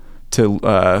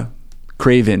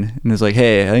Craven and is like,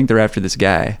 "Hey, I think they're after this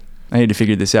guy. I need to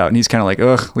figure this out." And he's kind of like,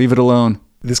 "Ugh, leave it alone."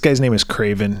 This guy's name is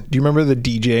Craven. Do you remember the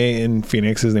DJ in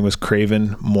Phoenix? His name was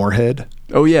Craven Moorhead.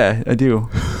 Oh yeah, I do.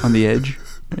 On the Edge.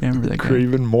 I remember that guy.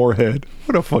 Craven Moorhead.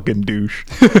 What a fucking douche.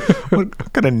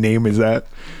 what kind of name is that?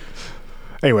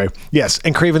 Anyway, yes.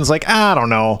 And Craven's like, I don't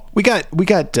know. We got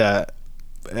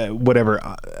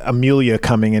whatever, Amelia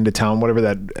coming into town, whatever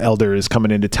that elder is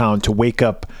coming into town to wake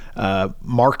up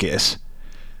Marcus.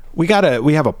 We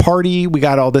have a party. We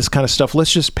got all this kind of stuff.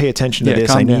 Let's just pay attention to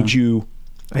this. I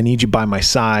need you by my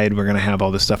side. We're going to have all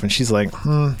this stuff. And she's like,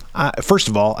 first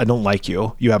of all, I don't like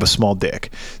you. You have a small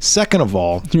dick. Second of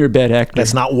all, you're a bad actor.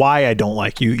 That's not why I don't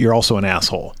like you. You're also an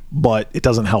asshole, but it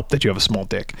doesn't help that you have a small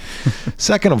dick.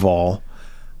 Second of all,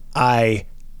 I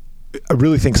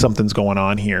really think something's going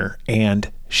on here. And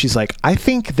she's like,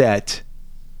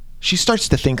 she starts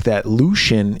to think that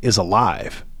Lucian is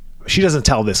alive. She doesn't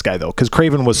tell this guy though, because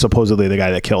Craven was supposedly the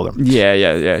guy that killed him.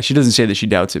 Yeah. She doesn't say that she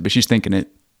doubts it, but she's thinking it.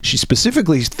 She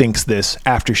specifically thinks this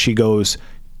after she goes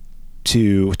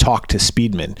to talk to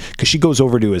Speedman, because she goes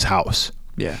over to his house.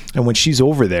 Yeah. And when she's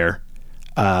over there,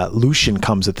 Lucian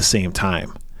comes at the same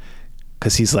time,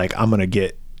 because he's like, I'm going to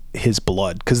get his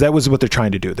blood, because that was what they're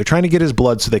trying to do. They're trying to get his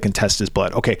blood so they can test his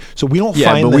blood. Okay, so we don't find this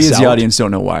out. Yeah, but we as the audience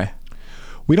don't know why.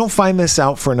 We don't find this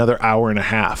out for another hour and a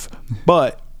half.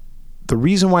 But the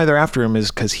reason why they're after him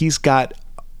is because he's got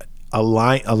a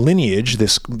lineage,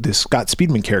 this Scott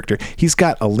Speedman character, he's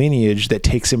got a lineage that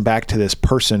takes him back to this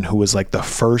person who was like the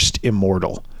first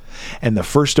immortal, and the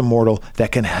first immortal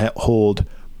that can hold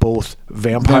both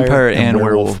vampire and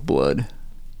werewolf blood.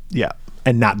 Yeah,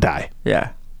 and not die.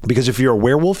 Yeah. Because if you're a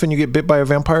werewolf and you get bit by a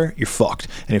vampire, you're fucked.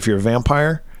 And if you're a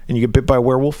vampire and you get bit by a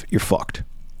werewolf, you're fucked.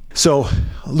 So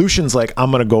Lucian's like,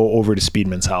 I'm going to go over to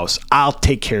Speedman's house. I'll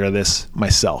take care of this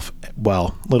myself.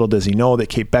 Well, little does he know that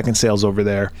Kate Beckinsale's over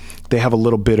there. They have a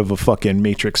little bit of a fucking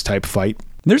Matrix type fight.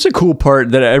 There's a cool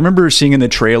part that I remember seeing in the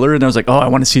trailer, and I was like, oh, I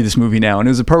want to see this movie now. And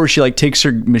it was the part where she like takes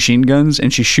her machine guns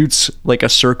and she shoots like a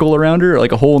circle around her,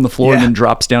 like a hole in the floor, and then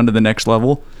drops down to the next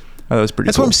level. Oh, that was pretty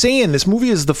cool. That's what I'm saying. This movie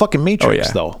is the fucking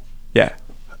Matrix, though. Yeah.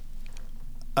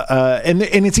 And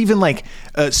it's even like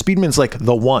Speedman's like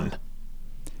the one.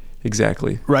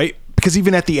 Exactly. Right? Because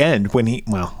even at the end when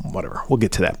whatever. We'll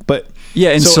get to that. But yeah,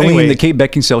 and so Celine, the Kate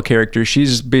Beckinsale character,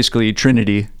 she's basically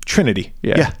Trinity.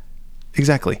 Yeah.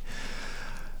 Exactly.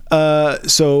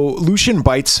 So Lucian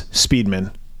bites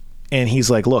Speedman, and he's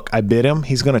like, look, I bit him.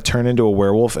 He's going to turn into a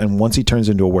werewolf, and once he turns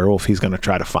into a werewolf, he's going to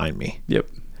try to find me. Yep.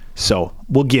 So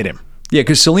we'll get him. Yeah,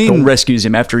 because Celine rescues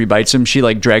him after he bites him. She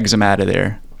like drags him out of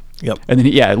there. Yep. And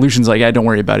then Lucian's like, yeah, don't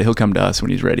worry about it. He'll come to us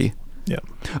when he's ready. Yeah.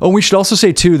 Oh, we should also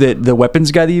say too that the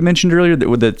weapons guy that you mentioned earlier,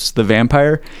 that's the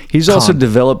vampire, he's also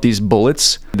developed these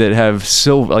bullets that have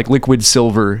liquid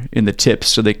silver in the tips,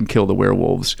 so they can kill the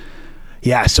werewolves.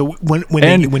 Yeah. So when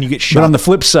you get shot, but on the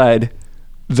flip side,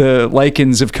 the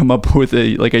Lycans have come up with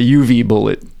a UV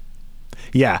bullet.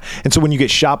 Yeah. And so when you get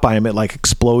shot by him, it like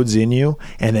explodes in you,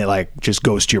 and it like just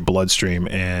goes to your bloodstream,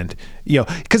 and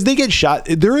because they get shot.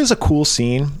 There is a cool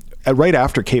scene right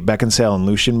after Kate Beckinsale and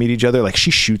Lucian meet each other. Like she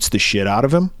shoots the shit out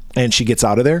of him, and she gets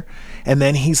out of there, and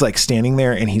then he's like standing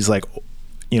there, and he's like,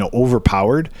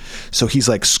 overpowered. So he's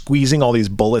like squeezing all these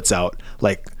bullets out,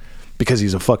 like because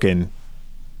he's a fucking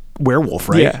werewolf,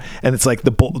 right? Yeah. And it's like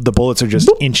the bullets are just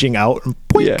inching out. And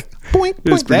boink, boink,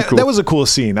 boink. That was a cool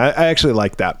scene. I actually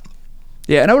like that.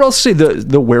 Yeah, and I would also say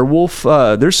the werewolf,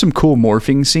 there's some cool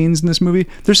morphing scenes in this movie.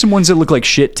 There's some ones that look like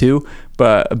shit too,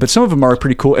 but some of them are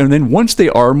pretty cool. And then once they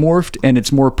are morphed and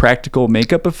it's more practical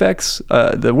makeup effects,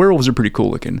 the werewolves are pretty cool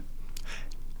looking.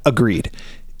 Agreed.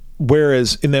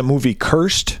 Whereas in that movie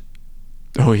Cursed,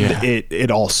 oh yeah,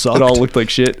 it all sucked. It all looked like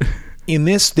shit. In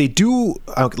this, they do,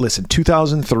 listen,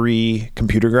 2003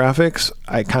 computer graphics,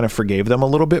 I kind of forgave them a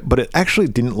little bit, but it actually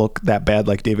didn't look that bad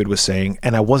like David was saying,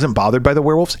 and I wasn't bothered by the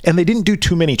werewolves, and they didn't do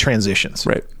too many transitions.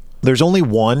 Right. There's only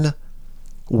one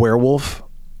werewolf,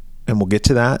 and we'll get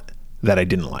to that I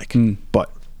didn't like.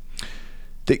 But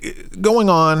going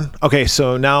on, okay,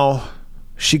 so now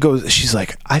she's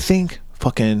like, I think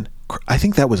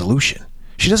that was Lucian.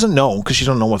 She doesn't know because she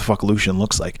don't know what the fuck Lucian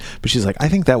looks like, but she's like, I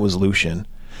think that was Lucian.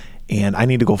 And I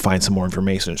need to go find some more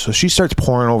information. So she starts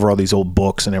pouring over all these old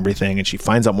books and everything, and she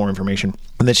finds out more information.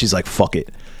 And then she's like, fuck it.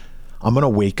 I'm going to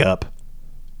wake up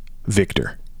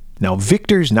Victor. Now,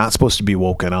 Victor's not supposed to be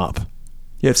woken up.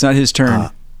 Yeah, it's not his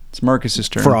turn. It's Marcus's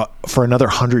turn. For another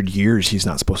 100 years, he's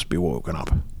not supposed to be woken up.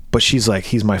 But she's like,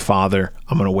 he's my father.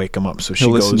 I'm going to wake him up. So she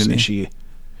goes and she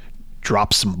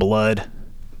drops some blood.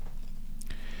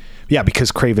 Yeah,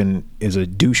 because Craven is a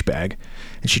douchebag,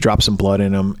 and she drops some blood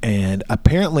in him. And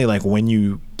apparently, like, when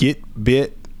you get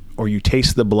bit or you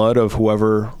taste the blood of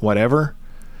whatever,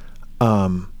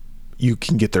 you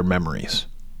can get their memories.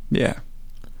 Yeah.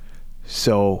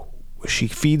 So she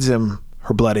feeds him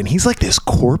her blood, and he's like this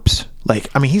corpse. Like,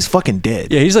 I mean, he's fucking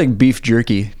dead. Yeah, he's like beef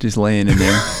jerky just laying in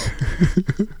there.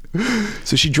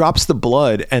 So she drops the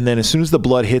blood, and then as soon as the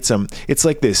blood hits him, it's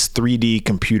like this 3D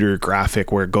computer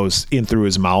graphic where it goes in through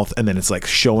his mouth, and then it's like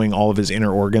showing all of his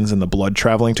inner organs and the blood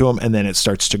traveling to him, and then it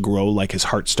starts to grow, like his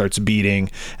heart starts beating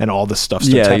and all this stuff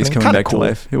starts happening. He's coming back to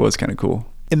life. It was kind of cool.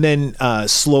 And then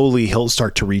slowly he'll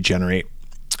start to regenerate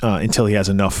until he has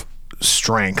enough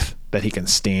strength that he can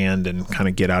stand and kind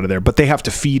of get out of there. But they have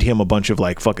to feed him a bunch of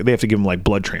they have to give him like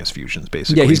blood transfusions,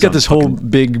 basically. Yeah, he's got this whole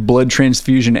big blood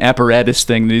transfusion apparatus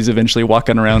thing that he's eventually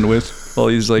walking around with. All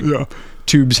these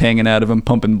tubes hanging out of him,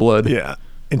 pumping blood. Yeah,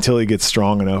 until he gets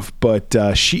strong enough. But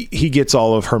he gets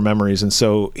all of her memories, and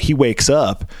so he wakes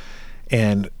up,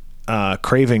 and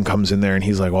Craven comes in there, and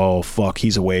he's like, oh, fuck,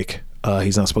 he's awake.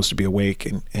 He's not supposed to be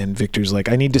awake. And Victor's like,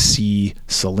 I need to see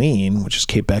Celine, which is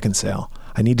Kate Beckinsale.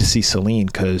 I need to see Celine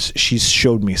because she's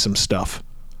showed me some stuff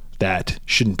that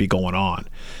shouldn't be going on.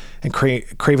 And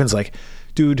Craven's like,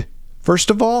 dude, first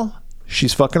of all,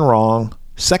 she's fucking wrong.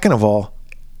 Second of all,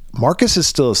 Marcus is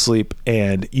still asleep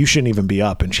and you shouldn't even be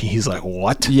up. And he's like,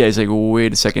 what? Yeah, he's like,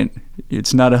 wait a second.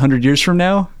 It's not 100 years from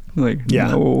now? Like,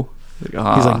 yeah. No.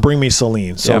 Like, He's like, bring me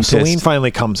Celine. So yeah, Celine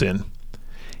finally comes in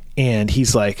and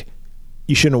he's like,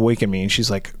 you shouldn't awaken me. And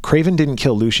she's like, Craven didn't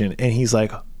kill Lucian. And he's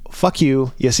like, fuck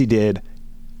you. Yes, he did.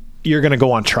 You're going to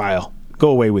go on trial.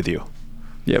 Go away with you.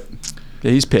 Yep.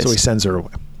 Yeah, he's pissed. So he sends her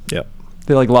away. Yep.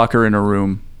 They lock her in a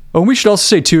room. Oh, and we should also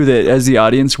say too that as the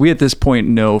audience, we at this point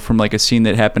know from a scene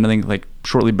that happened, I think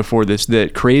shortly before this,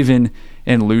 that Craven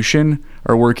and Lucian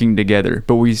are working together,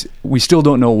 but we still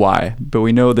don't know why. But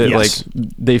we know that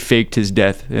they faked his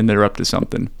death and they're up to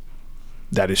something.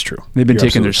 That is true. They've been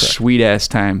taking their sweet ass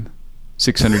time,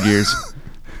 600 years.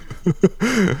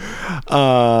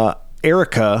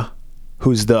 Erica,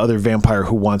 who's the other vampire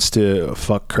who wants to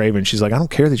fuck Craven, she's like, I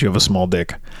don't care that you have a small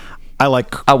dick. I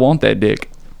want that dick.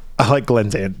 I like Glenn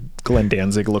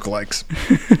Danzig lookalikes.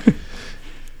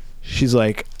 She's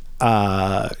like,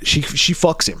 she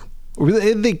fucks him.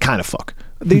 They kind of fuck.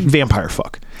 They vampire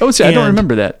fuck. Oh, see, I don't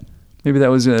remember that. Maybe that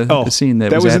was a scene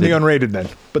that was in the unrated then.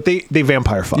 But they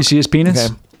vampire fuck. You see his penis?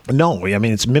 Okay. No, I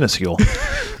mean, it's minuscule.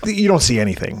 You don't see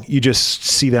anything. You just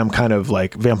see them kind of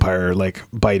vampire,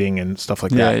 biting and stuff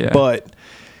like that. Yeah. But,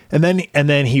 and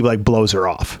then he blows her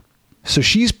off. So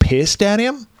she's pissed at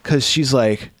him because she's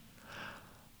like,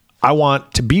 I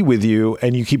want to be with you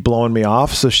and you keep blowing me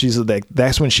off. So she's like,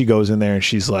 that's when she goes in there and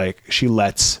she's like, she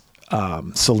lets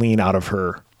Celine out of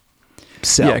her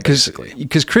cell. Yeah,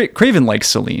 because Craven likes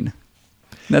Celine.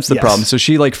 That's the problem. So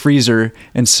she frees her,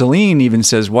 and Celine even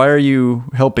says, why are you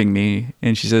helping me?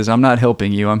 And she says, I'm not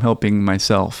helping you, I'm helping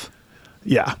myself.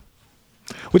 Yeah.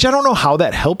 Which I don't know how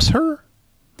that helps her.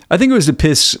 I think it was to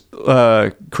piss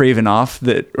Craven off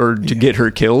or to get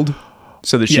her killed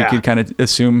so that she could kind of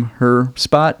assume her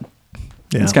spot.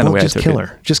 Yeah. That's kind of the way I took kill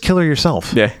her. Just kill her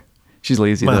yourself. Yeah. She's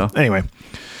lazy though. Anyway.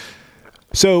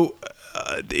 So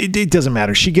it doesn't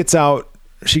matter. She gets out.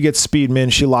 She gets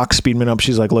Speedman. She locks Speedman up.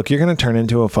 She's like, look, you're going to turn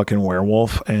into a fucking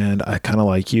werewolf and I kind of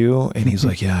like you. And he's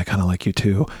like, yeah, I kind of like you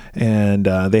too. And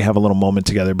they have a little moment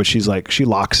together, but she's like, she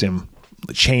locks him,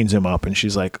 chains him up. And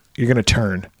she's like, you're going to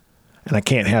turn and I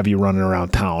can't have you running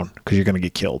around town because you're going to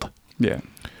get killed. Yeah.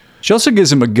 She also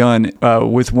gives him a gun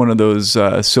with one of those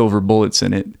silver bullets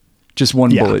in it. Just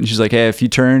one bullet. And she's like, hey, if you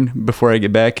turn before I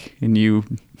get back and you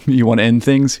want to end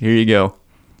things, here you go.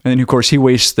 And then, of course, he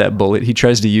wastes that bullet. He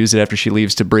tries to use it after she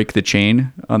leaves to break the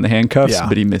chain on the handcuffs,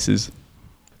 but he misses.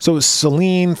 So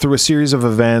Selene, through a series of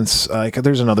events, like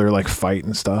there's another like fight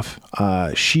and stuff.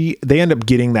 They end up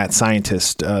getting that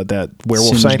scientist, that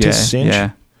werewolf Singe scientist, guy. Singe,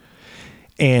 Yeah.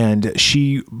 and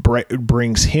she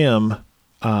brings him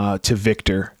to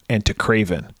Victor and to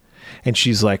Craven, and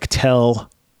she's like,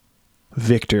 "Tell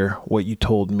Victor what you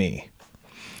told me."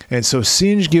 And so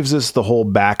Singe gives us the whole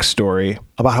backstory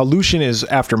about how Lucian is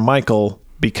after Michael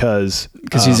because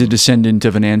he's a descendant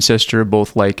of an ancestor of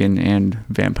both Lycan and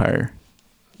vampire.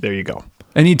 there you go.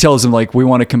 And he tells him, like, we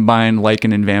want to combine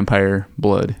Lycan and vampire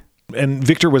blood. And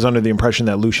Victor was under the impression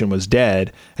that Lucian was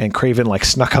dead, and Craven like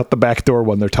snuck out the back door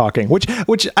when they're talking, which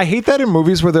I hate that in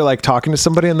movies where they're like talking to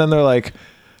somebody and then they're like,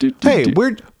 "Hey,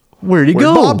 where'd he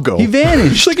go? Bob go? He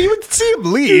vanished." Like you would see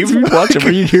him leave. You watch him,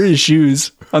 or you'd hear his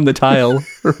shoes on the tile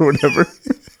or whatever.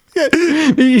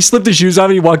 He slipped his shoes off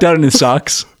and he walked out in his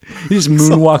socks. He just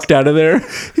moonwalked out of there.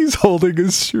 He's holding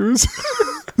his shoes,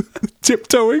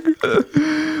 tiptoeing,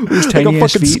 His like tiny a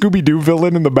ass fucking feet. Scooby-Doo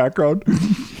villain in the background.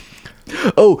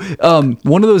 Oh,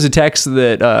 one of those attacks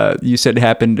that you said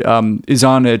happened is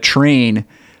on a train,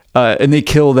 and they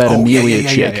kill that Amelia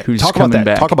chick who's coming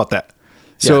back. Talk about that.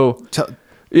 So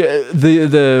yeah,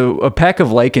 a pack of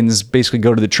Lycans basically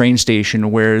go to the train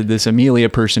station where this Amelia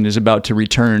person is about to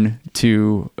return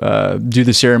to do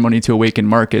the ceremony to awaken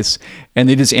Marcus, and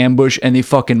they just ambush and they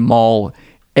fucking maul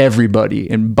everybody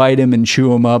and bite him and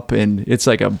chew him up, and it's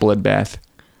like a bloodbath.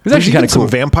 It's actually kind of cool. Some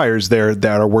vampires there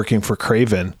that are working for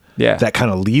Craven. Yeah. That kind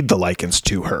of lead the Lycans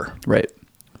to her. Right.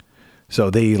 So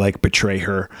they like betray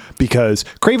her because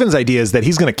Craven's idea is that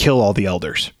he's going to kill all the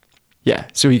elders Yeah.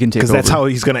 So he can take because over. that's how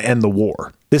he's going to end the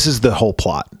war. This is the whole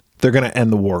plot. They're going to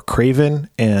end the war. Craven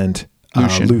and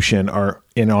Lucian are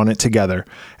in on it together,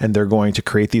 and they're going to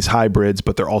create these hybrids,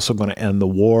 but they're also going to end the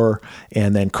war.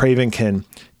 And then Craven can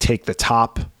take the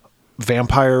top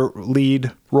vampire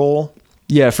lead role.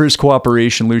 Yeah, for his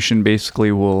cooperation, Lucian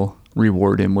basically will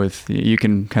reward him with, you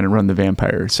can kind of run the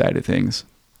vampire side of things.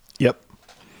 Yep.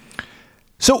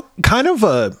 So kind of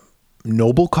a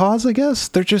noble cause, I guess.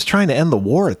 They're just trying to end the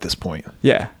war at this point.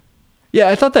 Yeah. Yeah,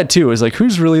 I thought that too. I was like,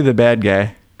 who's really the bad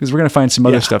guy? Because we're going to find some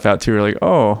other stuff out too. We're like,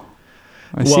 oh,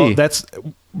 I see. Well, that's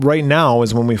right now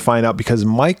is when we find out because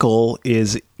Michael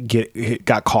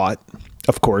got caught,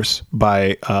 of course,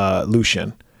 by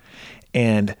Lucian.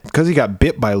 And because he got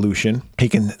bit by Lucian, he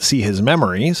can see his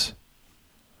memories.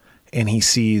 And he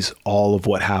sees all of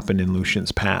what happened in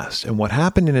Lucian's past. And what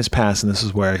happened in his past, and this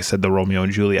is where I said the Romeo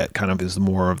and Juliet kind of is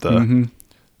more of the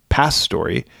past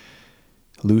story.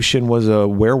 Lucian was a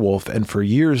werewolf, and for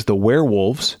years the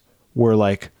werewolves were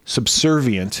like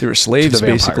subservient. They were slaves, to the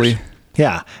vampires. basically.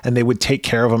 Yeah, and they would take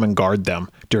care of them and guard them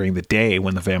during the day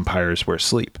when the vampires were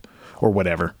asleep or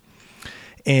whatever.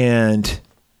 And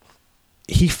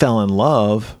he fell in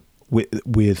love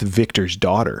with Victor's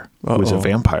daughter, who was a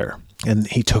vampire. And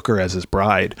he took her as his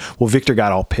bride. Well, Victor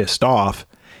got all pissed off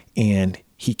and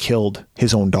he killed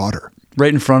his own daughter.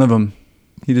 Right in front of him.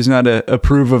 He does not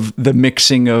approve of the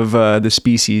mixing of the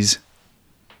species.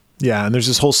 Yeah, and there's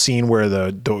this whole scene where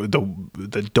the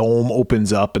dome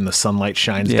opens up and the sunlight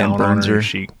shines down on burns her. her.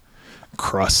 She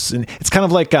crusts. And it's kind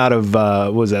of like out of,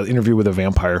 what was that, Interview with a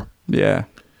Vampire? Yeah.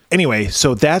 Anyway,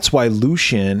 so that's why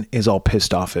Lucian is all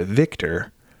pissed off at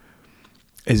Victor,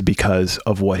 is because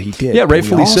of what he did. Yeah,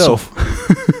 rightfully so.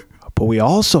 But we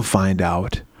also find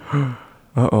out,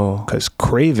 Uh-oh. because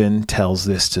Craven tells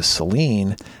this to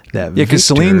Selene, that Yeah, because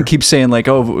Selene keeps saying, like,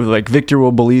 oh, like, Victor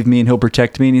will believe me and he'll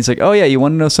protect me. And he's like, oh, yeah, you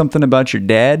want to know something about your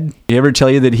dad? Did he ever tell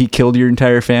you that he killed your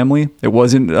entire family? It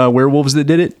wasn't werewolves that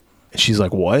did it? She's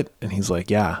like, what? And he's like,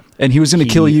 yeah. And he was going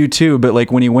to kill you too, but like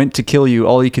when he went to kill you,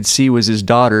 all he could see was his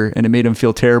daughter, and it made him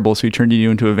feel terrible, so he turned you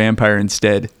into a vampire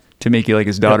instead to make you like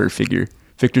his daughter figure.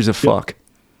 Victor's a fuck.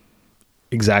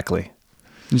 Exactly.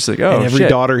 And it's like, oh, and every shit.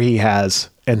 daughter he has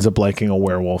ends up liking a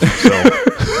werewolf. So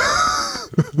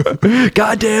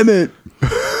God damn it.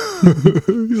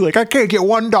 he's like, I can't get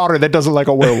one daughter that doesn't like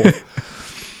a werewolf.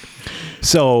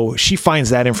 So she finds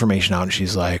that information out and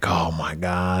she's like, oh my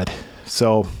God.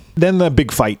 So then the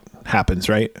big fight happens,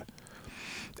 right?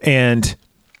 And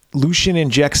Lucian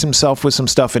injects himself with some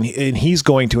stuff, and he's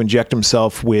going to inject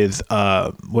himself with,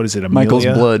 what is it, Amelia? Michael's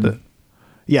blood.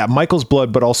 Michael's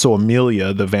blood, but also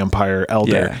Amelia, the vampire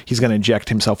elder. Yeah. He's going to inject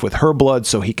himself with her blood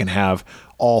so he can have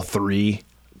all three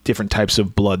different types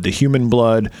of blood, the human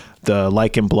blood, the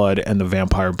Lycan blood, and the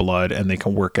vampire blood, and they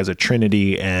can work as a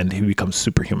trinity, and he becomes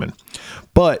superhuman.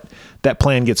 But that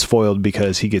plan gets foiled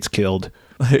because he gets killed.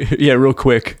 Yeah, real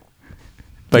quick.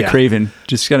 By Craven.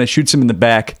 Just kind of shoots him in the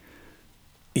back.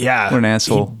 Yeah. What an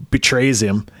asshole. He betrays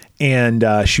him and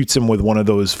shoots him with one of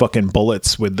those fucking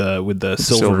bullets with the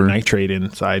silver nitrate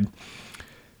inside.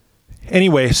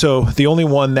 Anyway, so the only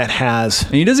one that has...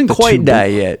 And he doesn't quite die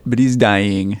yet, but he's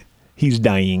dying. He's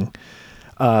dying.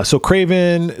 So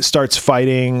Craven starts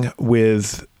fighting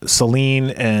with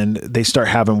Celine, and they start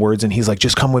having words, and he's like,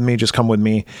 just come with me, just come with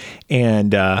me.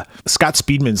 And Scott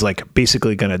Speedman's like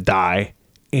basically going to die.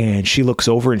 And she looks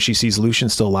over and she sees Lucian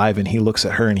still alive, and he looks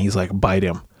at her and he's like, bite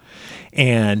him.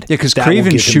 And yeah, because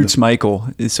Craven shoots Michael,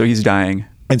 so he's dying.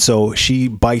 And so she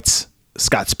bites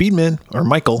Scott Speedman, or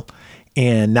Michael,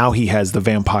 and now he has the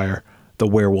vampire, the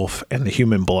werewolf, and the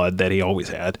human blood that he always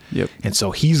had. Yep. And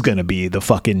so he's going to be the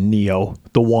fucking Neo,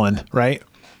 the one, right?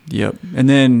 Yep. And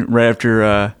then right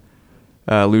after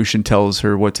Lucian tells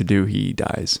her what to do, he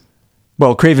dies.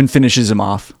 Well, Craven finishes him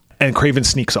off. And Craven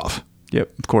sneaks off.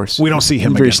 Yep, of course. We don't see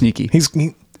him very again. Sneaky.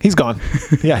 He's gone.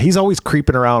 Yeah, he's always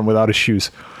creeping around without his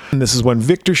shoes. And this is when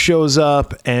Victor shows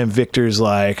up, and Victor's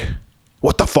like,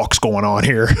 what the fuck's going on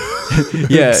here?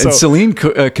 Yeah, and Celine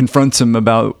confronts him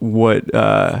about what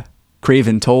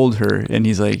Craven told her, and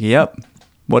he's like, yep,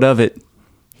 what of it?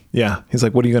 Yeah, he's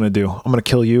like, what are you going to do? I'm going to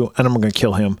kill you, and I'm going to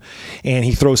kill him. And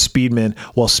he throws Speedman,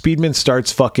 while Speedman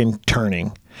starts fucking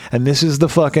turning. And this is the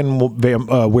fucking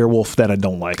werewolf that I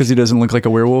don't like. Because he doesn't look like a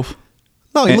werewolf?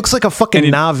 No, he looks like a fucking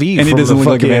Na'vi. And he doesn't look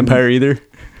like a vampire either?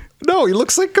 No, he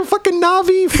looks like a fucking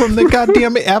Na'vi from the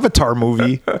goddamn Avatar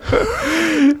movie.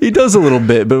 He does a little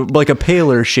bit, but like a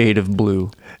paler shade of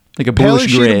blue. Like a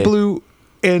bluish gray. Shade of blue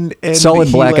and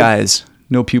solid black eyes.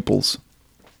 No pupils.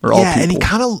 Or all pupils. And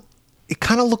it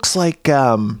kind of looks like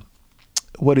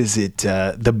what is it?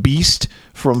 The Beast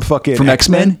from fucking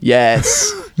X-Men?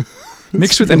 Yes.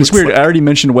 Mixed with, and it's weird, I already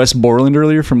mentioned Wes Borland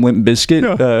earlier from Limp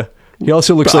Bizkit. Yeah. He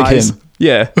also looks like him.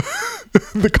 Yeah.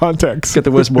 The contacts. Got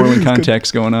the Wes Borland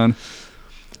contacts going on.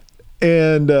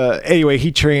 And anyway,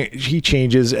 he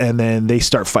changes, and then they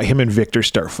start fight. Him and Victor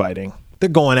start fighting. They're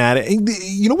going at it.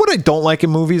 You know what I don't like in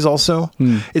movies also?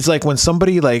 It's like when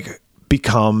somebody like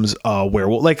becomes a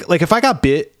werewolf. Like if I got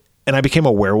bit and I became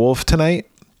a werewolf tonight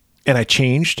and I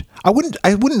changed, I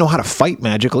wouldn't know how to fight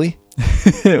magically.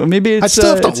 Well, maybe it's I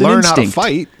still have to learn how to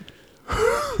fight.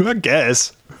 I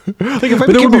guess. Like if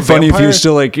but it would be funny if he was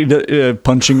still like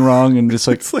punching wrong and just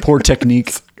like poor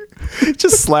technique.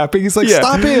 Just slapping. He's like,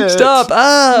 stop it.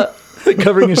 Stop.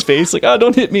 Covering his face. Like,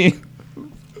 don't hit me.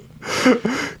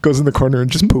 Goes in the corner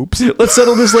and just poops. Let's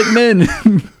settle this like men.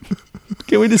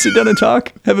 Can we just sit down and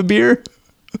talk? Have a beer?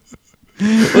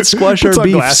 Let's squash our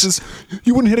beefs. Glasses.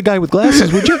 You wouldn't hit a guy with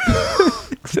glasses, would you?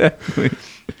 Exactly.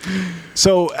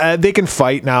 So they can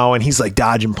fight now, and he's like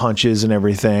dodging punches and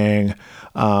everything.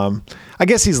 I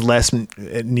guess he's less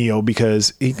Neo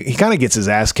because he kind of gets his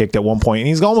ass kicked at one point, and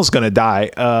he's almost going to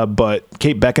die. But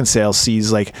Kate Beckinsale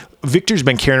sees like Victor's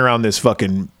been carrying around this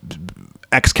fucking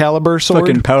Excalibur sword.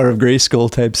 Fucking Power of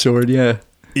Grayskull type sword, yeah.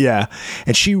 Yeah.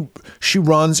 And she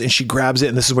runs and she grabs it,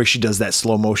 and this is where she does that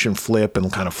slow motion flip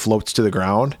and kind of floats to the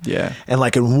ground. Yeah. And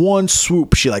like in one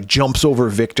swoop, she like jumps over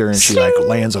Victor and she like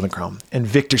lands on the ground. And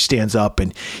Victor stands up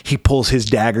and he pulls his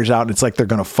daggers out, and it's like they're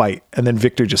going to fight. And then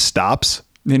Victor just stops.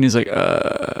 Then he's like,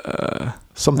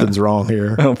 something's wrong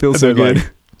here. I don't feel so good.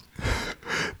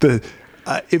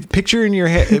 Picture in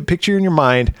your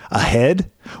mind a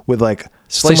head with like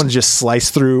someone just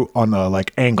sliced through on a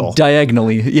like angle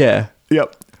diagonally. Yeah.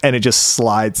 Yep. And it just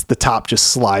slides. The top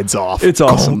just slides off. It's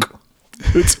awesome.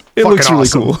 It looks really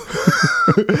cool.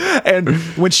 And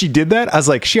when she did that, I was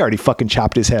like, she already fucking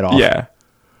chopped his head off. Yeah.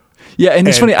 Yeah, and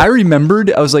it's funny. I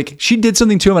was like, she did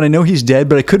something to him, and I know he's dead,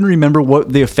 but I couldn't remember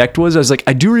what the effect was. I was like,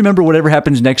 I do remember whatever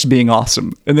happens next being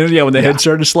awesome. And then, when the head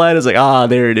started to slide, I was like,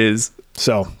 there it is.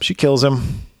 So she kills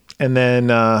him. And then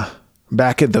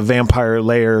back at the vampire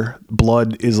lair,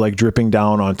 blood is like dripping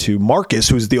down onto Marcus,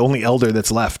 who's the only elder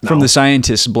that's left now. From the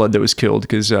scientist's blood that was killed,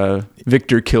 because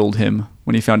Victor killed him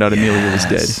when he found out Amelia was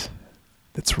dead.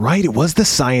 That's right. It was the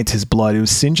scientist's blood. It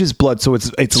was Singe's blood. So it's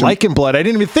Lycan blood. I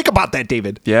didn't even think about that,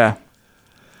 David. Yeah.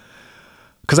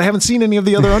 Because I haven't seen any of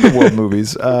the other Underworld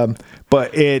movies.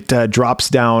 But it drops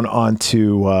down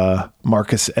onto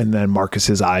Marcus, and then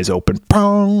Marcus's eyes open.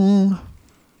 Pong.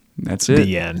 That's it.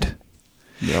 The end.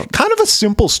 Yep. Kind of a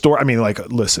simple story. I mean, like,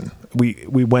 listen, we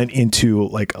went into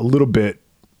like a little bit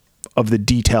of the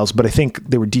details, but I think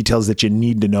there were details that you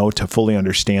need to know to fully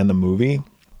understand the movie.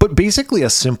 But basically a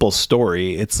simple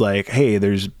story. It's like, hey,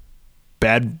 there's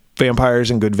bad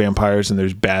vampires and good vampires, and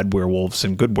there's bad werewolves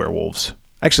and good werewolves.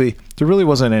 Actually, there really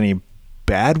wasn't any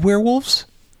bad werewolves.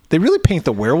 They really paint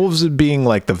the werewolves as being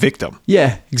like the victim.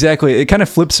 Yeah, exactly. It kind of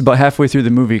flips about halfway through the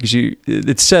movie because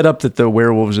it's set up that the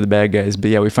werewolves are the bad guys,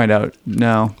 but yeah, we find out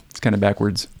no, it's kind of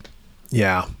backwards.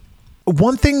 Yeah.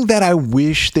 One thing that I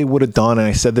wish they would have done, and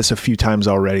I said this a few times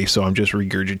already, so I'm just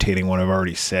regurgitating what I've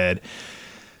already said.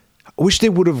 I wish they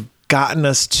would have gotten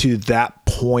us to that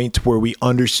point where we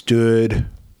understood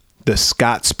the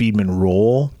Scott Speedman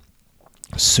role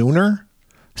sooner,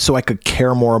 so I could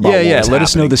care more about what was let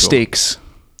us know happening the to him. stakes.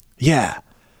 Yeah.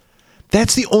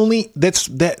 That's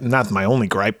not my only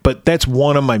gripe, but that's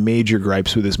one of my major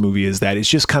gripes with this movie is that it's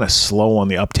just kind of slow on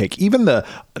the uptake. Even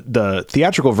the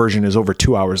theatrical version is over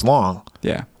 2 hours long.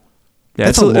 Yeah,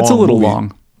 That's it's a little movie.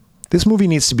 long. This movie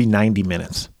needs to be 90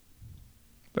 minutes.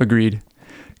 Agreed.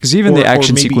 Because even Or- the or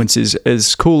action maybe- sequences,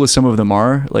 as cool as some of them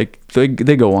are, like they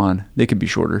go on. They could be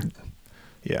shorter.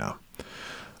 Yeah.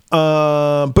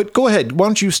 But go ahead. Why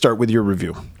don't you start with your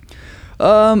review?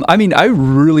 I mean, I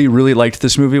really, really liked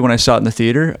this movie when I saw it in the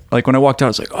theater. Like when I walked out, I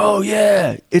was like, "Oh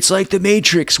yeah, it's like The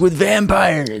Matrix with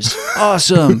vampires.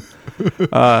 Awesome!"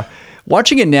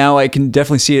 Watching it now, I can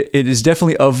definitely see it. It is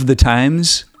definitely of the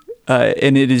times,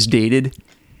 and it is dated.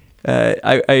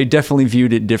 I definitely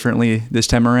viewed it differently this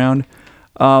time around.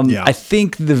 Yeah. I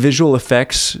think the visual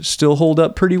effects still hold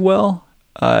up pretty well.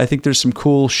 I think there's some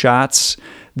cool shots.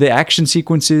 The action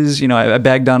sequences, I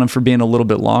bagged on them for being a little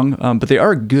bit long, but they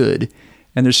are good.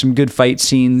 And there's some good fight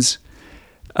scenes.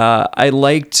 I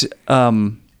liked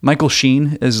Michael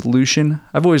Sheen as Lucian.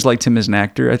 I've always liked him as an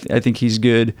actor. I think he's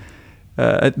good.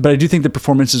 But I do think the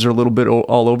performances are a little bit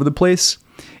all over the place.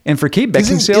 And for Kate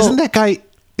Beckinsale... Isn't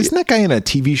that guy in a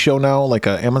TV show now, like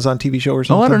an Amazon TV show or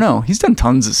something? Oh, I don't know. He's done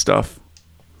tons of stuff.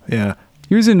 Yeah.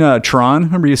 He was in Tron.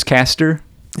 Remember he was Castor?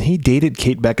 He dated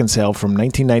Kate Beckinsale from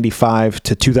 1995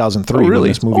 to 2003 Oh, really? when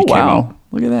this movie came wow. out.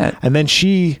 Look at that. And then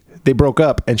they broke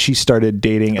up and she started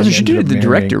dating. Oh, And so she ended up dated the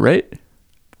marrying- director, right?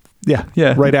 Yeah.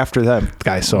 Yeah. Right after that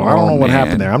guy. So I Oh, don't know what man.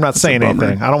 happened there. I'm not That's a saying bummer.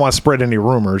 anything. I don't want to spread any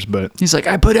rumors, but. He's like,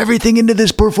 I put everything into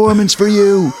this performance for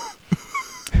you.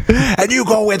 And you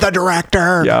go with the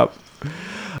director. Yep.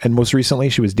 And most recently,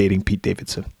 she was dating Pete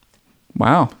Davidson.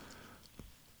 Wow.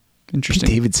 Pete Interesting.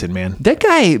 Davidson, man. That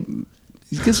guy,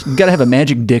 he's got to have a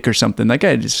magic dick or something. That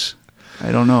guy just,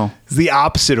 I don't know. It's the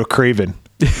opposite of Craven.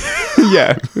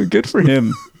 Yeah, good for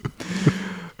him.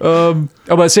 What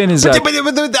I was saying is, But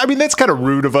I mean, that's kind of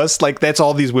rude of us. Like, that's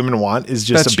all these women want is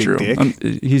just that's a big true.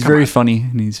 dick. He's very funny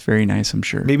and he's very nice, I'm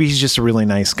sure. Maybe he's just a really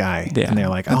nice guy. Yeah, And they're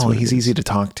like, that's oh, what it he's is. easy to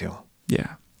talk to.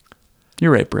 Yeah.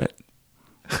 You're right, Brett.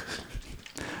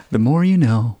 The more you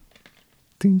know.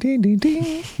 Ding, ding, ding,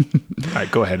 ding. All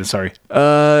right, go ahead. Sorry.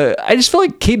 I just feel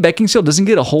like Kate Beckinsale doesn't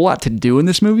get a whole lot to do in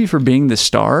this movie for being the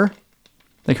star.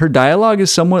 Like her dialogue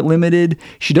is somewhat limited.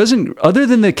 She doesn't, other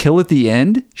than the kill at the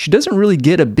end, she doesn't really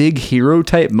get a big hero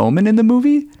type moment in the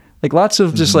movie. Like lots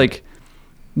of just like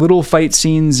little fight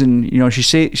scenes, and she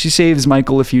saves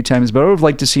Michael a few times. But I would have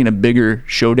liked to see a bigger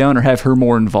showdown or have her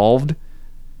more involved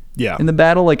Yeah. in the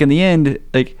battle. Like in the end,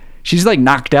 like she's like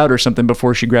knocked out or something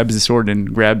before she grabs the sword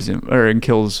and grabs him and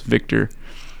kills Victor.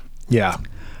 Yeah.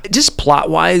 Just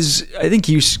plot wise, I think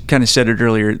you kind of said it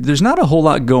earlier. There's not a whole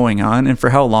lot going on, and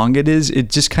for how long it is, it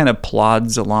just kind of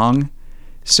plods along.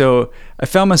 So I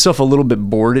found myself a little bit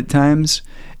bored at times.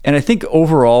 And I think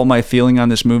overall, my feeling on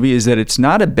this movie is that it's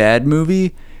not a bad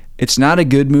movie. It's not a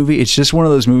good movie. It's just one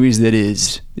of those movies that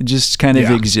is. It just kind of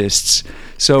Yeah. exists.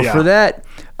 So Yeah. for that,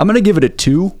 I'm going to give it a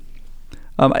 2.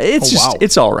 It's wow.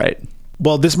 it's all right.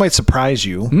 Well, this might surprise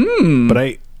you, but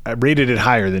I rated it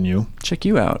higher than you. Check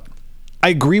you out. I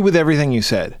agree with everything you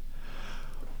said.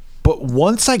 But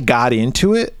once I got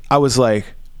into it, I was like,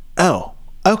 oh,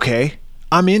 okay,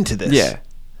 I'm into this. Yeah.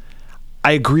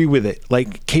 I agree with it.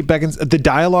 Like Kate Beckinsale, the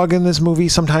dialogue in this movie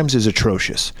sometimes is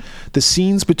atrocious. The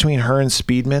scenes between her and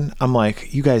Speedman, I'm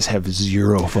like, you guys have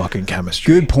zero fucking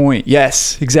chemistry. Good point.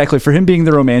 Yes, exactly. For him being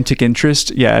the romantic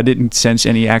interest, yeah, I didn't sense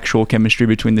any actual chemistry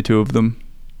between the two of them.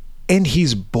 And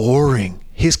he's boring.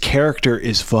 His character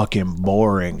is fucking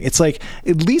boring. It's like,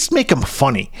 at least make him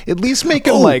funny. At least make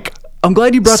him like... I'm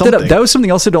glad you brought that up. something. That was something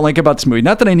else I don't like about this movie.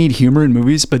 Not that I need humor in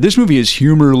movies, but this movie is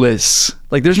humorless.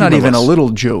 Like, there's not even a Humorless. little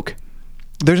joke.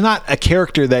 There's not a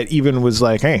character that even was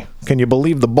like, hey, can you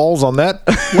believe the balls on that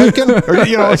Lincoln?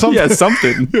 Or, something. Yeah,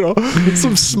 something.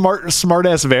 Some smart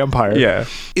ass vampire. Yeah.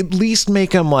 At least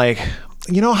make him like,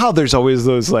 how there's always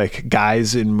those like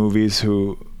guys in movies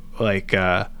who like,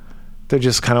 they're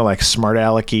just kind of like smart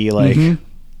alecky, like,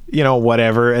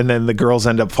 whatever. And then the girls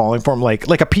end up falling for him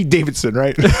like a Pete Davidson,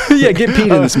 right? Yeah, get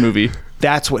Pete in this movie.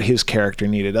 That's what his character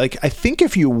needed. Like, I think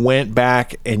if you went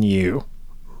back and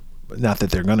not that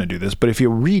they're going to do this, but if you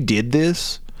redid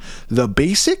this, the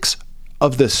basics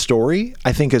of the story,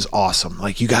 I think is awesome.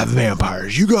 Like, you got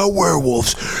vampires, you got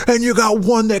werewolves, and you got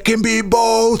one that can be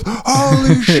both.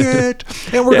 Holy shit.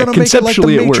 And we're going to make it like the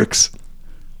conceptually it Matrix. works.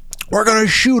 We're going to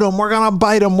shoot them. We're going to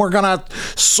bite them. We're going to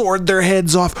sword their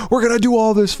heads off. We're going to do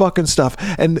all this fucking stuff.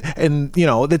 And you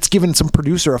know, that's giving some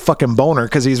producer a fucking boner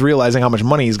because he's realizing how much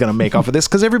money he's going to make off of this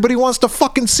because everybody wants to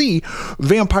fucking see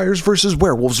vampires versus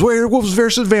werewolves, werewolves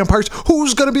versus vampires.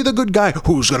 Who's going to be the good guy?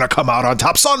 Who's going to come out on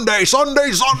top? Sunday.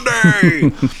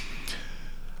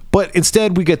 But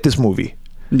instead, we get this movie.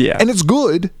 Yeah. And it's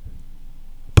good,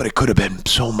 but it could have been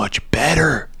so much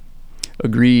better.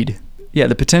 Agreed. Yeah,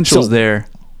 the potential's there.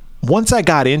 Once I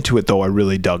got into it, though, I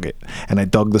really dug it, and I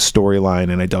dug the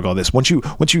storyline, and I dug all this. Once you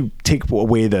take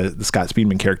away the Scott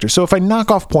Speedman character, so if I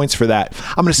knock off points for that,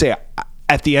 I'm going to say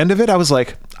at the end of it, I was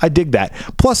like, I dig that.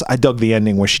 Plus, I dug the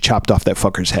ending where she chopped off that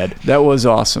fucker's head. That was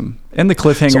awesome, and the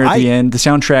cliffhanger at the end. The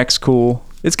soundtrack's cool.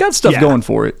 It's got stuff going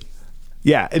for it.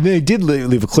 Yeah, and they did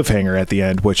leave a cliffhanger at the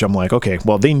end, which I'm like, okay,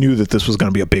 well, they knew that this was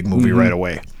going to be a big movie right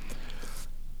away.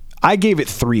 I gave it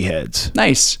 3 heads.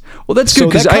 Nice. Well, that's good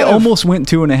because I almost went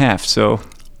 2.5, so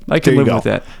I can live with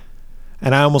that.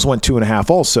 And I almost went 2.5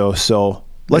 also, so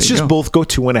let's just both go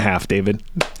 2.5, David.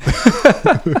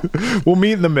 We'll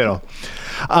meet in the middle.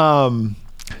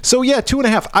 So yeah,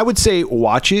 2.5. I would say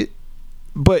watch it,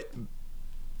 but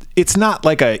it's not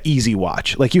like a easy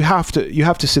watch. Like you have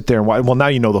to sit there and watch. Well, now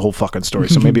you know the whole fucking story,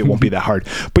 so maybe it won't be that hard.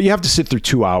 But you have to sit through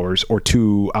 2 hours or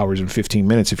 2 hours and 15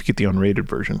 minutes if you get the unrated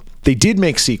version. They did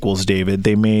make sequels, David.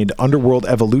 They made Underworld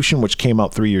Evolution, which came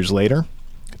out 3 years later.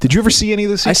 Did you ever see any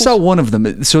of the sequels? I saw one of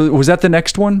them. So was that the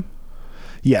next one?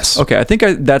 Yes. Okay, I think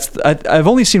I've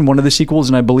only seen one of the sequels,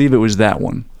 and I believe it was that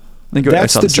one. I think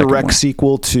that's the direct one.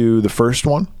 sequel to the first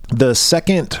one. The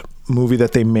second movie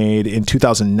that they made in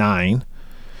 2009.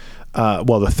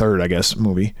 The third, I guess,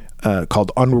 movie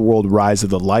called Underworld Rise of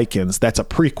the Lycans. That's a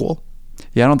prequel.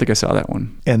 Yeah, I don't think I saw that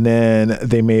one. And then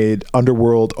they made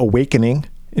Underworld Awakening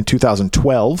in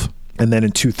 2012. And then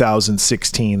in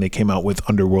 2016, they came out with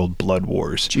Underworld Blood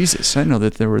Wars. Jesus, I didn't know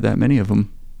that there were that many of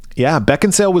them. Yeah,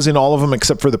 Beckinsale was in all of them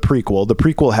except for the prequel. The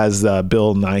prequel has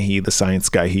Bill Nighy, the science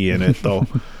guy, in it, though.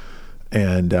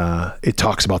 And it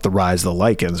talks about the rise of the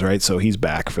Lycans, right? So he's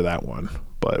back for that one.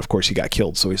 But of course he got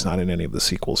killed, so he's not in any of the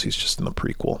sequels. He's just in the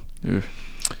prequel. Ugh.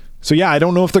 So yeah, I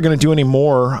don't know if they're going to do any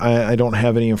more. I don't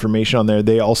have any information on there.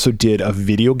 They also did a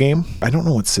video game. I don't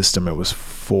know what system it was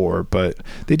for, but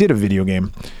they did a video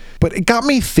game. But it got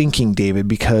me thinking, David,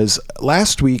 because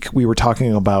last week we were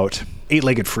talking about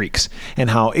Eight-Legged Freaks and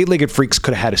how Eight-Legged Freaks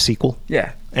could have had a sequel.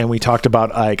 Yeah. And we talked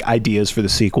about like ideas for the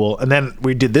sequel. And then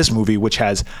we did this movie, which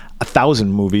has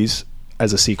 1,000 movies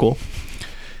as a sequel.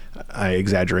 I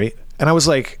exaggerate. And I was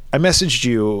like, I messaged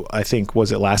you, I think,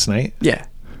 was it last night? Yeah.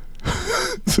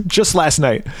 Just last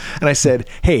night. And I said,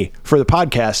 hey, for the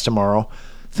podcast tomorrow,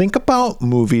 think about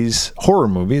movies, horror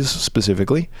movies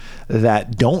specifically,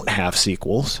 that don't have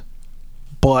sequels,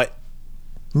 but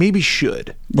maybe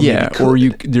should. Or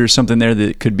there's something there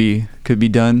that could be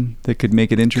done that could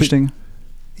make it interesting.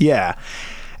 Yeah.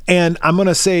 And I'm going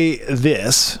to say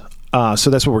this. So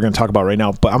that's what we're going to talk about right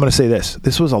now. But I'm going to say this.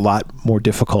 This was a lot more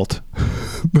difficult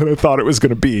than I thought it was going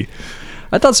to be.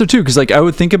 I thought so too, because like I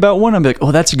would think about one, I'm like,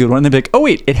 oh, that's a good one. And they'd be like, oh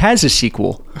wait, it has a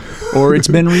sequel, or it's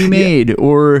been remade, yeah.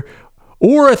 or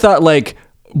I thought like,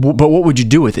 but what would you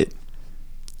do with it?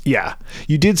 Yeah,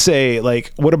 you did say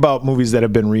like, what about movies that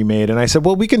have been remade? And I said,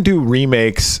 well, we can do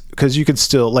remakes because you can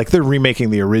still like they're remaking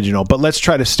the original, but let's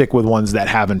try to stick with ones that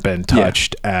haven't been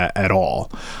touched at all.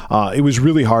 It was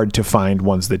really hard to find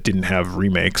ones that didn't have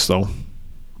remakes, though.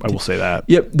 I will say that.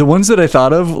 Yep, the ones that I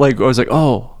thought of, like I was like,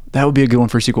 oh, that would be a good one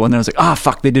for a sequel, and then I was like,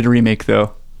 fuck, they did a remake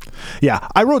though. Yeah,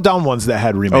 I wrote down ones that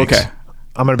had remakes. Okay,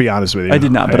 I'm gonna be honest with you. I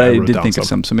did not, but I did think of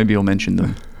some, so maybe you'll mention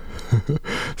them.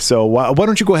 So why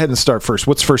don't you go ahead and start first?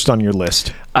 What's first on your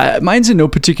list? Mine's in no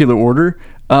particular order.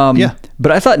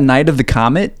 But I thought Night of the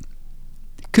Comet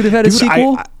could have had a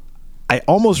sequel. I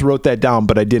almost wrote that down,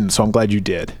 but I didn't, so I'm glad you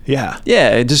did. Yeah.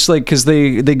 Yeah, just like because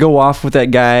they go off with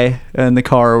that guy in the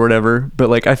car or whatever. But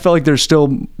like I felt like there's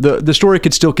still the story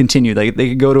could still continue. Like they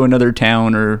could go to another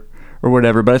town or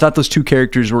whatever. But I thought those two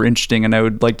characters were interesting, and I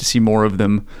would like to see more of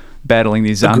them battling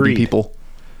these zombie people.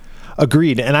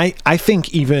 Agreed. And I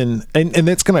think even, and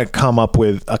it's going to come up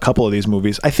with a couple of these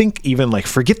movies. I think even like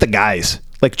forget the guys.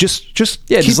 Like just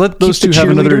let those two have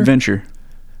another adventure.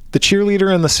 The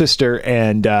cheerleader and the sister,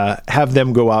 and have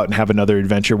them go out and have another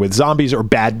adventure with zombies or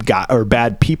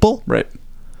bad people. Right.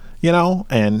 You know,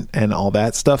 and all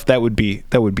that stuff. That would be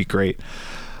great.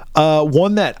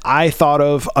 One that I thought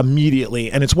of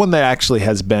immediately, and it's one that actually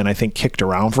has been, I think, kicked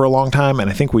around for a long time, and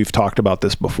I think we've talked about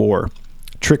this before.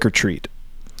 Trick or Treat.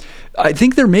 I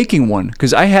think they're making one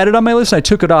because I had it on my list. And I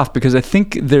took it off because I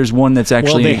think there's one that's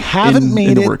actually they haven't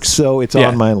made it, so it's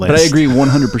on my list. But I agree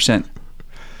 100%.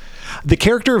 The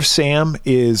character of Sam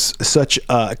is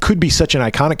could be such an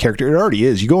iconic character. It already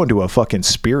is. You go into a fucking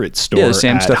spirit store. Yeah,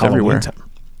 Sam at stuff Halloween everywhere. time.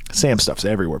 Sam stuff's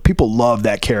everywhere. People love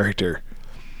that character.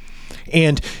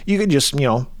 And you can just,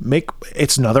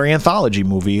 it's another anthology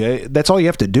movie. That's all you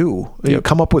have to do. Yep.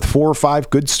 Come up with 4 or 5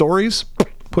 good stories,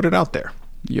 put it out there.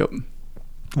 Yep.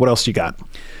 What else you got?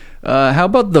 How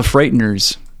about The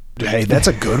Frighteners? Hey, that's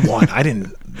a good one. I didn't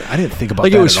think about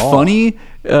Like that it was at all. funny.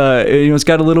 It's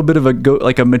got a little bit of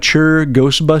a mature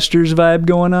Ghostbusters vibe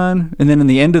going on. And then in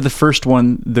the end of the first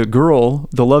one, the girl,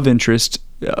 the love interest,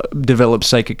 develops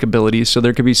psychic abilities. So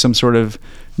there could be some sort of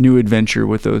new adventure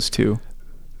with those two.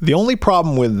 The only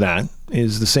problem with that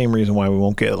is the same reason why we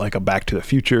won't get like a Back to the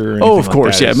Future. Or Oh, anything of like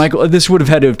course, that yeah, is- Michael. This would have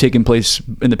had to have taken place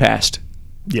in the past.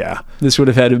 Yeah, This would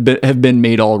have had to have been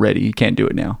made already. You can't do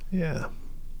it now. yeah.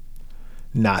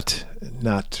 Not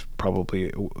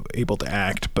probably able to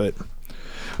act, but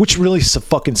which really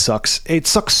fucking sucks. It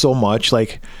sucks so much.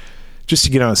 Like, just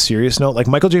to get on a serious note, like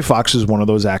Michael J. Fox is one of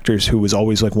those actors who was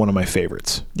always like one of my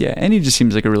favorites. Yeah, and he just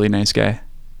seems like a really nice guy.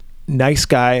 Nice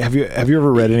guy. Have you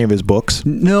ever read any of his books?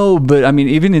 No, but I mean,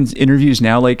 even in interviews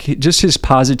now, like just his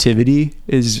positivity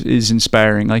is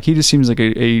inspiring. Like he just seems like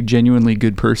a genuinely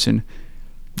good person.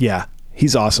 Yeah,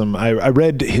 he's awesome. I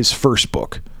read his first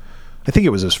book. I think it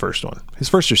was his first one, his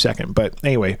first or second. But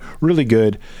anyway, really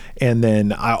good. And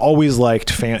then I always liked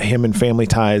him in Family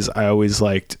Ties. I always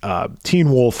liked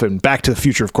Teen Wolf, and Back to the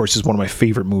Future, of course, is one of my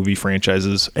favorite movie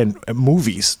franchises and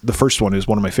movies. The first one is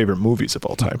one of my favorite movies of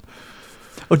all time.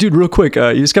 Oh, dude, real quick,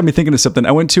 you just got me thinking of something.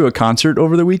 I went to a concert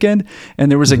over the weekend, and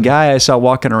there was a guy I saw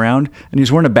walking around, and he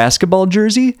was wearing a basketball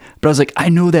jersey. But I was like, I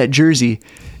know that jersey.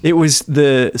 It was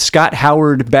the Scott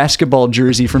Howard basketball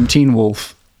jersey from Teen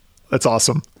Wolf. That's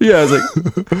awesome. Yeah, I was like,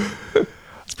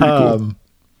 it's pretty cool.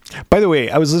 By the way,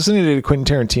 I was listening to Quentin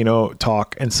Tarantino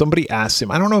talk, and somebody asked him,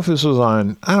 I don't know if this was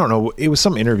on, I don't know, it was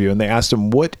some interview, and they asked him,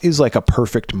 what is like a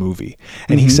perfect movie?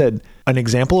 And he said, an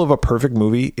example of a perfect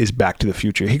movie is Back to the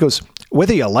Future. He goes,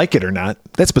 whether you like it or not,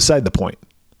 that's beside the point.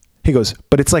 He goes,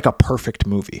 but it's like a perfect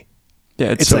movie.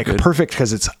 Yeah, It's so like good. perfect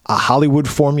because it's a Hollywood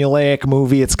formulaic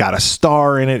movie. It's got a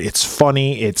star in it. It's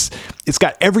funny. It's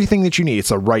got everything that you need. It's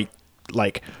the right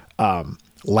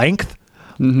length,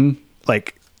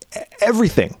 like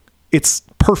everything. It's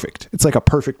perfect. It's like a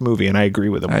perfect movie, and I agree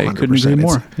with him 100%. I couldn't agree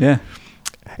more. Yeah.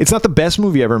 It's not the best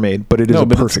movie ever made, but it is No, a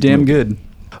but perfect it's damn movie. good.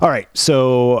 All right,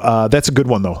 so that's a good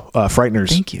one though. Frighteners.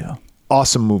 Thank you.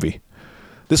 Awesome movie.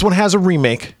 This one has a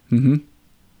remake,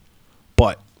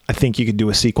 but I think you could do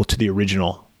a sequel to the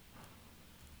original,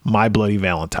 My Bloody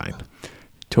Valentine.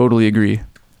 Totally agree.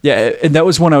 Yeah, and that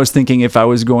was one I was thinking if I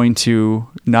was going to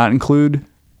not include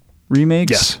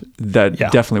remakes, Yes. that Yeah.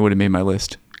 definitely would have made my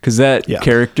list. Because that Yeah.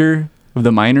 character of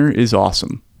the miner is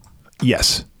awesome.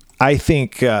 Yes. I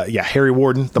think, Harry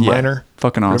Warden, the Yeah, miner.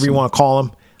 fucking Whatever you awesome. want to call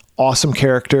him. Awesome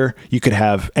character. You could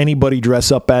have anybody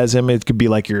dress up as him. It could be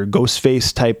like your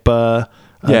Ghostface type. Yeah,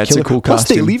 it's a killer. cool Plus,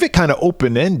 they costume. leave it kind of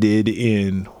open-ended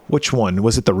in, which one?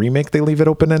 Was it the remake they leave it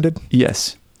open-ended?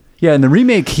 Yes. Yeah, in the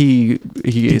remake, he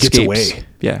escapes. gets away.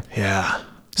 Yeah. Yeah.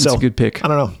 That's a good pick. I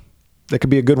don't know. That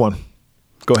could be a good one.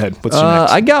 Go ahead. What's your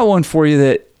next? I got one for you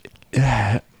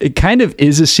that it kind of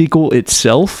is a sequel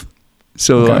itself.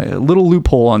 So Okay. a little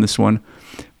loophole on this one.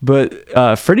 But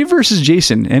Freddy vs.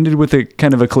 Jason ended with a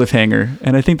kind of a cliffhanger,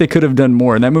 and I think they could have done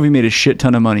more. And that movie made a shit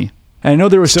ton of money. And I know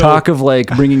there was talk of like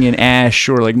bringing in Ash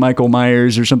or like Michael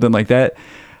Myers or something like that.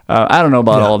 I don't know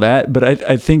about all that, but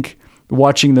I think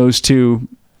watching those two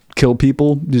kill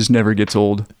people just never gets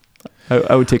old.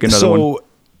 I would take another one. So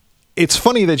it's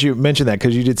funny that you mentioned that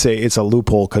because you did say it's a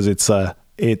loophole because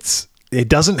it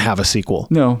doesn't have a sequel.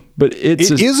 No, but It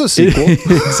is a sequel.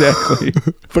 Exactly.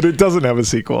 But it doesn't have a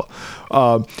sequel.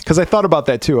 Because I thought about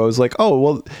that too. I was like, oh,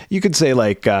 well, you could say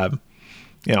like, I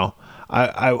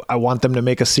want them to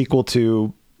make a sequel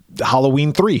to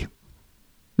Halloween 3.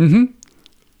 Mm-hmm.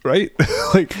 Right?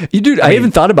 Like, I even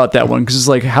thought about that one because it's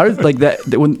like, how did like that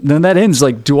when then that ends?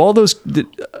 Like, do all those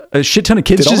a shit ton of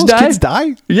kids did all just those die? kids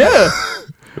die? Yeah,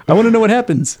 I want to know what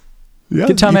happens. Yeah,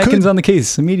 Get Tom you Atkins could. on the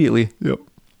case immediately. Yep.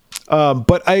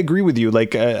 But I agree with you.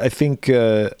 Like, I think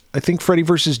Freddy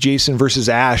versus Jason versus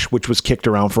Ash, which was kicked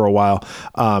around for a while,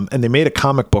 and they made a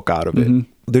comic book out of it.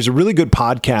 There's a really good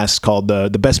podcast called The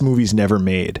Best Movies Never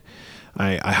Made.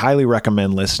 I highly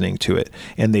recommend listening to it.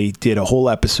 And they did a whole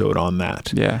episode on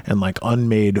that. Yeah. And like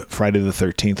unmade Friday the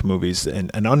 13th movies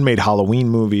and unmade Halloween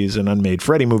movies and unmade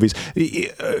Freddy movies,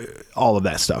 all of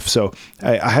that stuff. So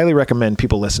I highly recommend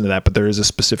people listen to that. But there is a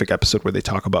specific episode where they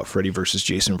talk about Freddy versus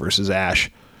Jason versus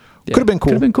Ash. Yeah, Could have been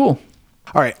cool. Could have been cool.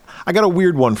 All right. I got a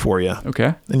weird one for you.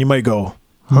 Okay. And you might go,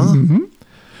 huh?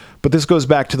 But this goes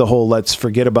back to the whole let's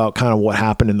forget about kind of what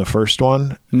happened in the first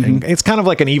one. And it's kind of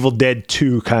like an Evil Dead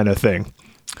 2 kind of thing.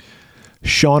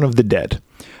 Shaun of the Dead.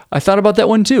 I thought about that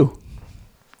one too.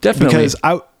 Definitely. Because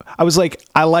I was like,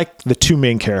 I like the two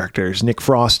main characters, Nick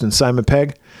Frost and Simon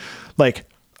Pegg. Like,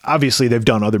 obviously they've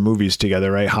done other movies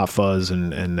together, right? Hot Fuzz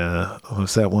and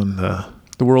what's that one?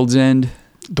 The World's End.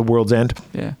 The World's End.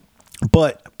 Yeah.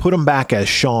 But put them back as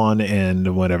Sean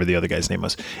and whatever the other guy's name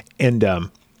was, and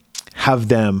have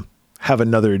them have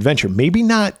another adventure. Maybe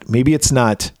it's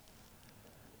not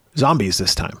zombies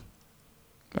this time.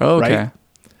 Oh, okay. Right?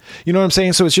 You know what I'm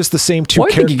saying? So it's just the same two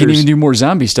I characters. think you can even do more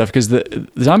zombie stuff because the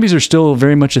zombies are still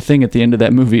very much a thing at the end of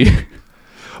that movie.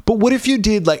 But what if you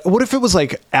did what if it was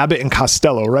like Abbott and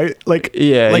Costello, right?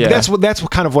 Yeah. That's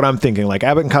kind of what I'm thinking. Like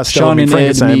Abbott and Costello Sean and Ed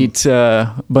Frankenstein. meet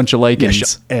a bunch of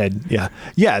lichens. Ed,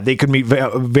 yeah. They could meet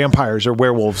vampires or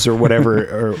werewolves or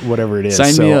whatever it is.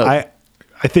 Sign me up.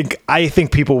 I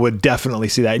think people would definitely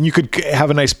see that, and you could have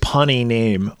a nice punny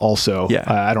name also. Yeah.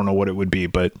 I don't know what it would be,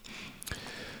 but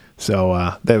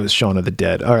so that was Shaun of the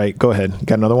Dead. All right, go ahead.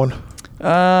 Got another one?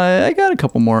 I got a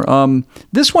couple more.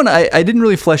 This one I didn't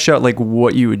really flesh out like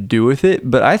what you would do with it,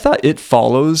 but I thought It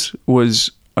Follows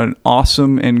was an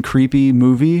awesome and creepy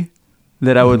movie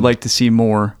that I would like to see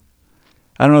more.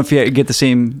 I don't know if you get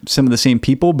some of the same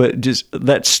people, but just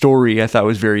that story I thought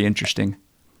was very interesting.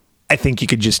 I think you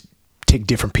could just take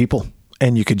different people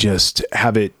and you could just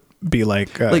have it be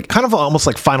like kind of almost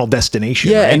like Final Destination.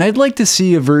 Yeah, right? and I'd like to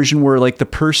see a version where like the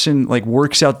person like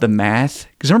works out the math.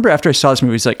 Because remember after I saw this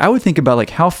movie, it's like I would think about like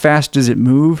how fast does it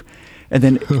move, and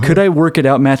then could I work it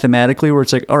out mathematically where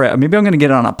it's like, all right, maybe I'm going to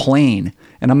get on a plane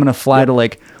and I'm going to fly to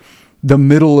like the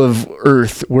middle of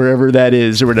Earth, wherever that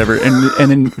is or whatever,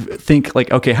 and then think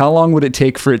like, okay, how long would it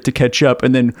take for it to catch up,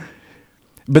 but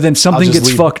then something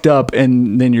gets fucked up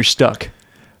and then you're stuck.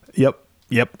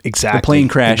 Yep, exactly. The plane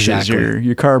crashes or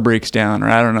your car breaks down or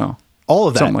I don't know. All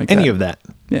of that, something like any that. of that.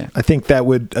 Yeah. I think that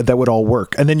would all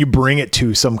work. And then you bring it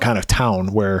to some kind of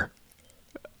town where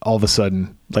all of a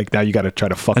sudden, like now you got to try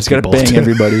to fuck I just got to people. bang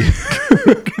everybody.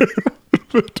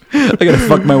 I got to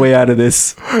fuck my way out of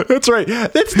this. That's right.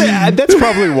 That's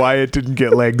probably why it didn't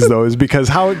get legs though, is because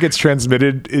how it gets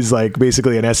transmitted is like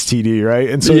basically an STD, right?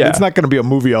 And so it's not going to be a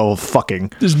movie all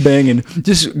fucking. Just banging,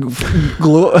 just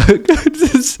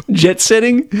jet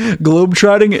setting, globe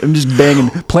trotting, and just banging,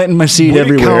 planting my seed Would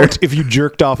everywhere. It count if you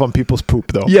jerked off on people's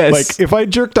poop though? Yes. Like if I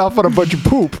jerked off on a bunch of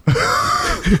poop.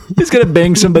 He's got to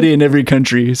bang somebody in every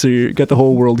country, so you got the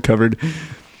whole world covered.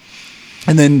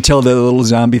 And then tell the little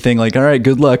zombie thing, like, all right,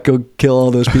 good luck, go kill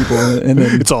all those people. And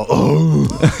then It's all,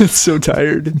 it's so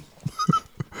tired.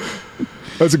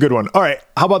 That's a good one. All right.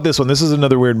 How about this one? This is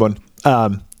another weird one.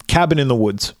 Cabin in the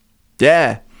Woods.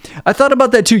 Yeah. I thought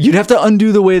about that too. You'd have to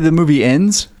undo the way the movie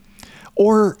ends.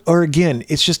 Or again,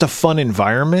 it's just a fun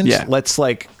environment. Yeah. Let's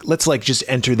just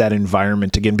enter that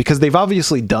environment again, because they've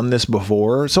obviously done this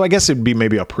before. So I guess it'd be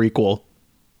maybe a prequel.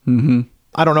 Mm-hmm.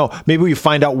 I don't know. Maybe we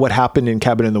find out what happened in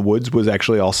Cabin in the Woods was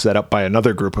actually all set up by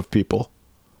another group of people.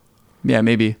 Yeah,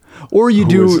 maybe. Or you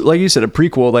like you said, a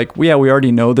prequel. Like, we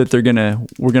already know that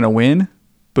we're gonna win,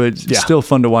 but it's still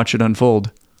fun to watch it unfold.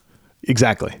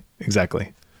 Exactly.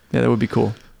 Yeah, that would be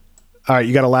cool. All right,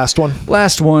 you got a last one?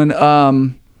 Last one.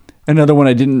 Another one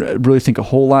I didn't really think a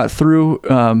whole lot through.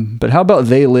 But how about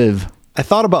They Live? I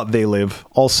thought about They Live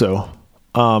also.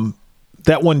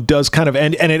 That one does kind of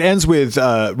end, and it ends with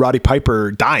Roddy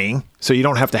Piper dying, so you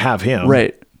don't have to have him.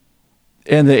 Right.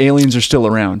 And the aliens are still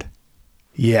around.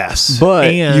 Yes.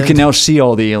 But you can now see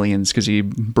all the aliens because he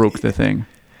broke the thing.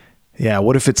 Yeah,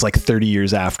 what if it's like 30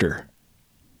 years after?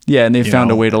 Yeah, and they found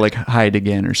a way to like hide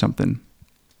again or something.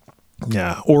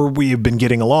 Yeah, or we have been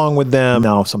getting along with them.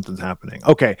 Now something's happening.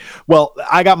 Okay, well,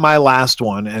 I got my last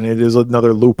one, and it is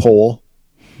another loophole.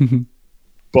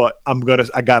 But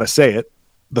I gotta say it.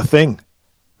 The Thing.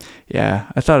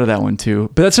 Yeah, I thought of that one too.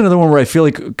 But that's another one where I feel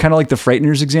like, kind of like the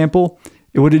Frighteners example,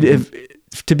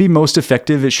 if to be most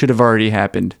effective, it should have already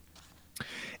happened.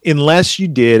 Unless you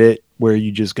did it where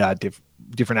you just got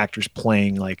different actors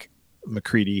playing like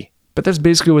MacReady. But that's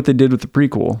basically what they did with the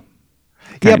prequel.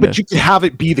 Yeah, but you could have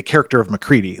it be the character of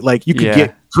MacReady. Like you could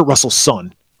get Kurt Russell's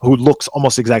son, who looks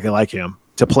almost exactly like him,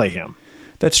 to play him.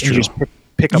 That's true. Just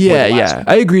pick up. Yeah.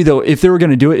 I agree though. If they were going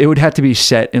to do it, it would have to be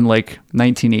set in like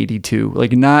 1982.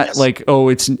 Like not like, oh,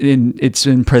 it's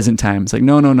in present times. Like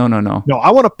no. No,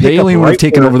 I want to pick the alien up would have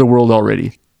taken over the world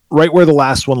already. Right where the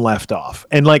last one left off.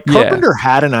 And like Carpenter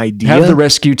had an idea. Have the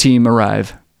rescue team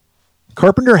arrive.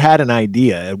 Carpenter had an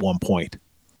idea at one point,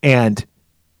 and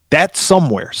That's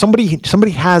somewhere. Somebody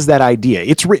has that idea.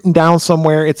 It's written down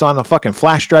somewhere. It's on a fucking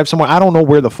flash drive somewhere. I don't know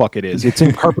where the fuck it is. It's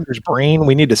in Carpenter's brain.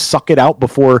 We need to suck it out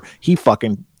before he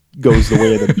fucking goes the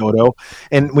way of the dodo.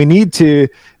 And we need to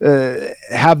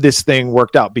have this thing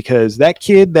worked out, because that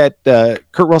kid, that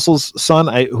Kurt Russell's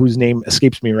son, whose name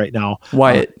escapes me right now.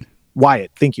 Wyatt.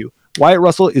 Thank you. Wyatt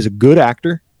Russell is a good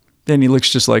actor. And he looks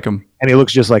just like him. And he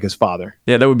looks just like his father.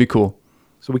 Yeah, that would be cool.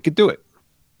 So we could do it.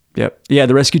 Yep. Yeah,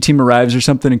 the rescue team arrives or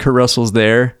something, and Kurt Russell's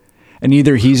there, and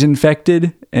either he's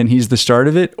infected and he's the start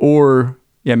of it, or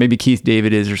maybe Keith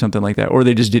David is or something like that, or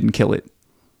they just didn't kill it.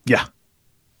 Yeah.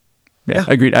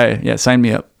 Agreed. Sign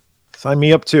me up. Sign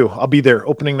me up too. I'll be there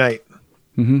opening night.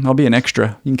 I'll be an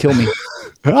extra. You can kill me.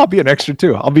 I'll be an extra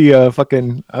too. I'll be a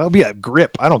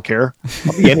grip. I don't care.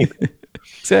 I'll be anything.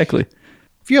 Exactly.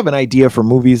 If you have an idea for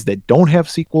movies that don't have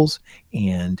sequels,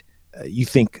 and you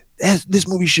think this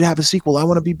movie should have a sequel, I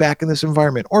want to be back in this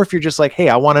environment. Or if you're just like, hey,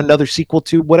 I want another sequel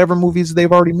to whatever movies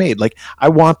they've already made. Like, I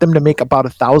want them to make about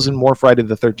 1,000 more Friday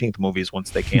the 13th movies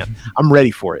once they can. I'm ready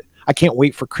for it. I can't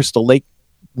wait for Crystal Lake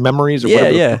Memories or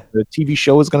whatever the TV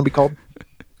show is going to be called.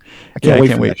 I can't wait.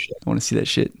 I want to see that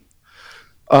shit.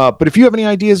 But if you have any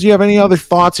ideas, you have any other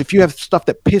thoughts, if you have stuff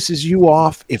that pisses you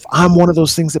off, if I'm one of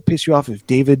those things that piss you off, if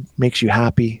David makes you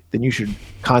happy, then you should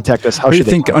contact us. How do should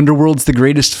you think Underworld's the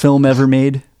greatest film ever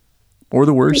made, or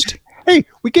the worst? Hey,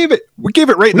 we gave it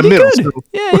right in the middle. So.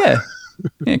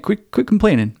 Yeah. Quit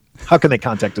complaining. How can they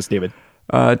contact us, David?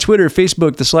 Twitter,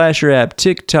 Facebook, the Slasher app,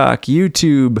 TikTok,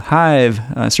 YouTube, Hive.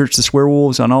 Search the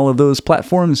Swearwolves on all of those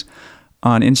platforms.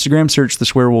 On Instagram, search the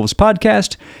Swearwolves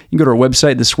Podcast. You can go to our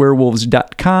website,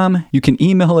 theswearwolves.com. You can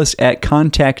email us at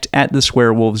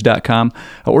contact@theswearwolves.com,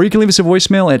 or you can leave us a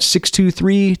voicemail at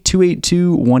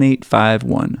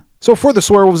 623-282-1851. So for the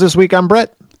Swearwolves this week, I'm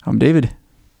Brett. I'm David.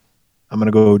 I'm going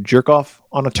to go jerk off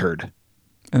on a turd.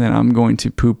 And then I'm going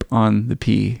to poop on the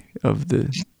pee of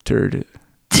the turd or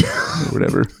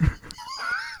whatever.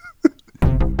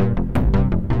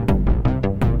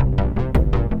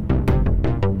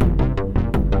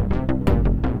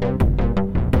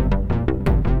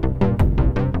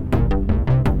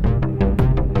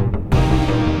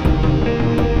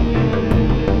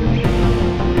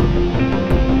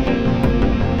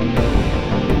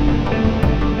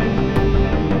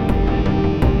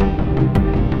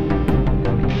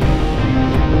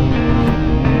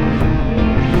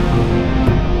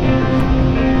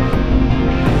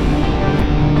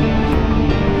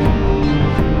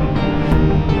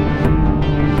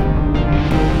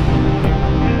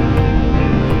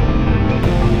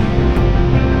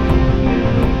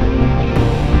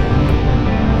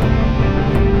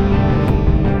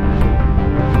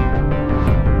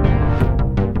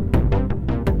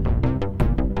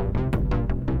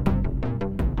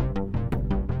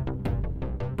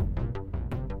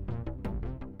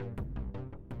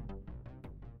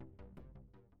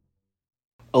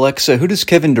 Alexa, who does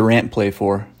Kevin Durant play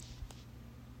for?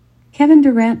 Kevin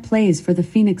Durant plays for the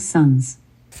Phoenix Suns.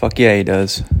 Fuck yeah, he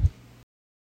does.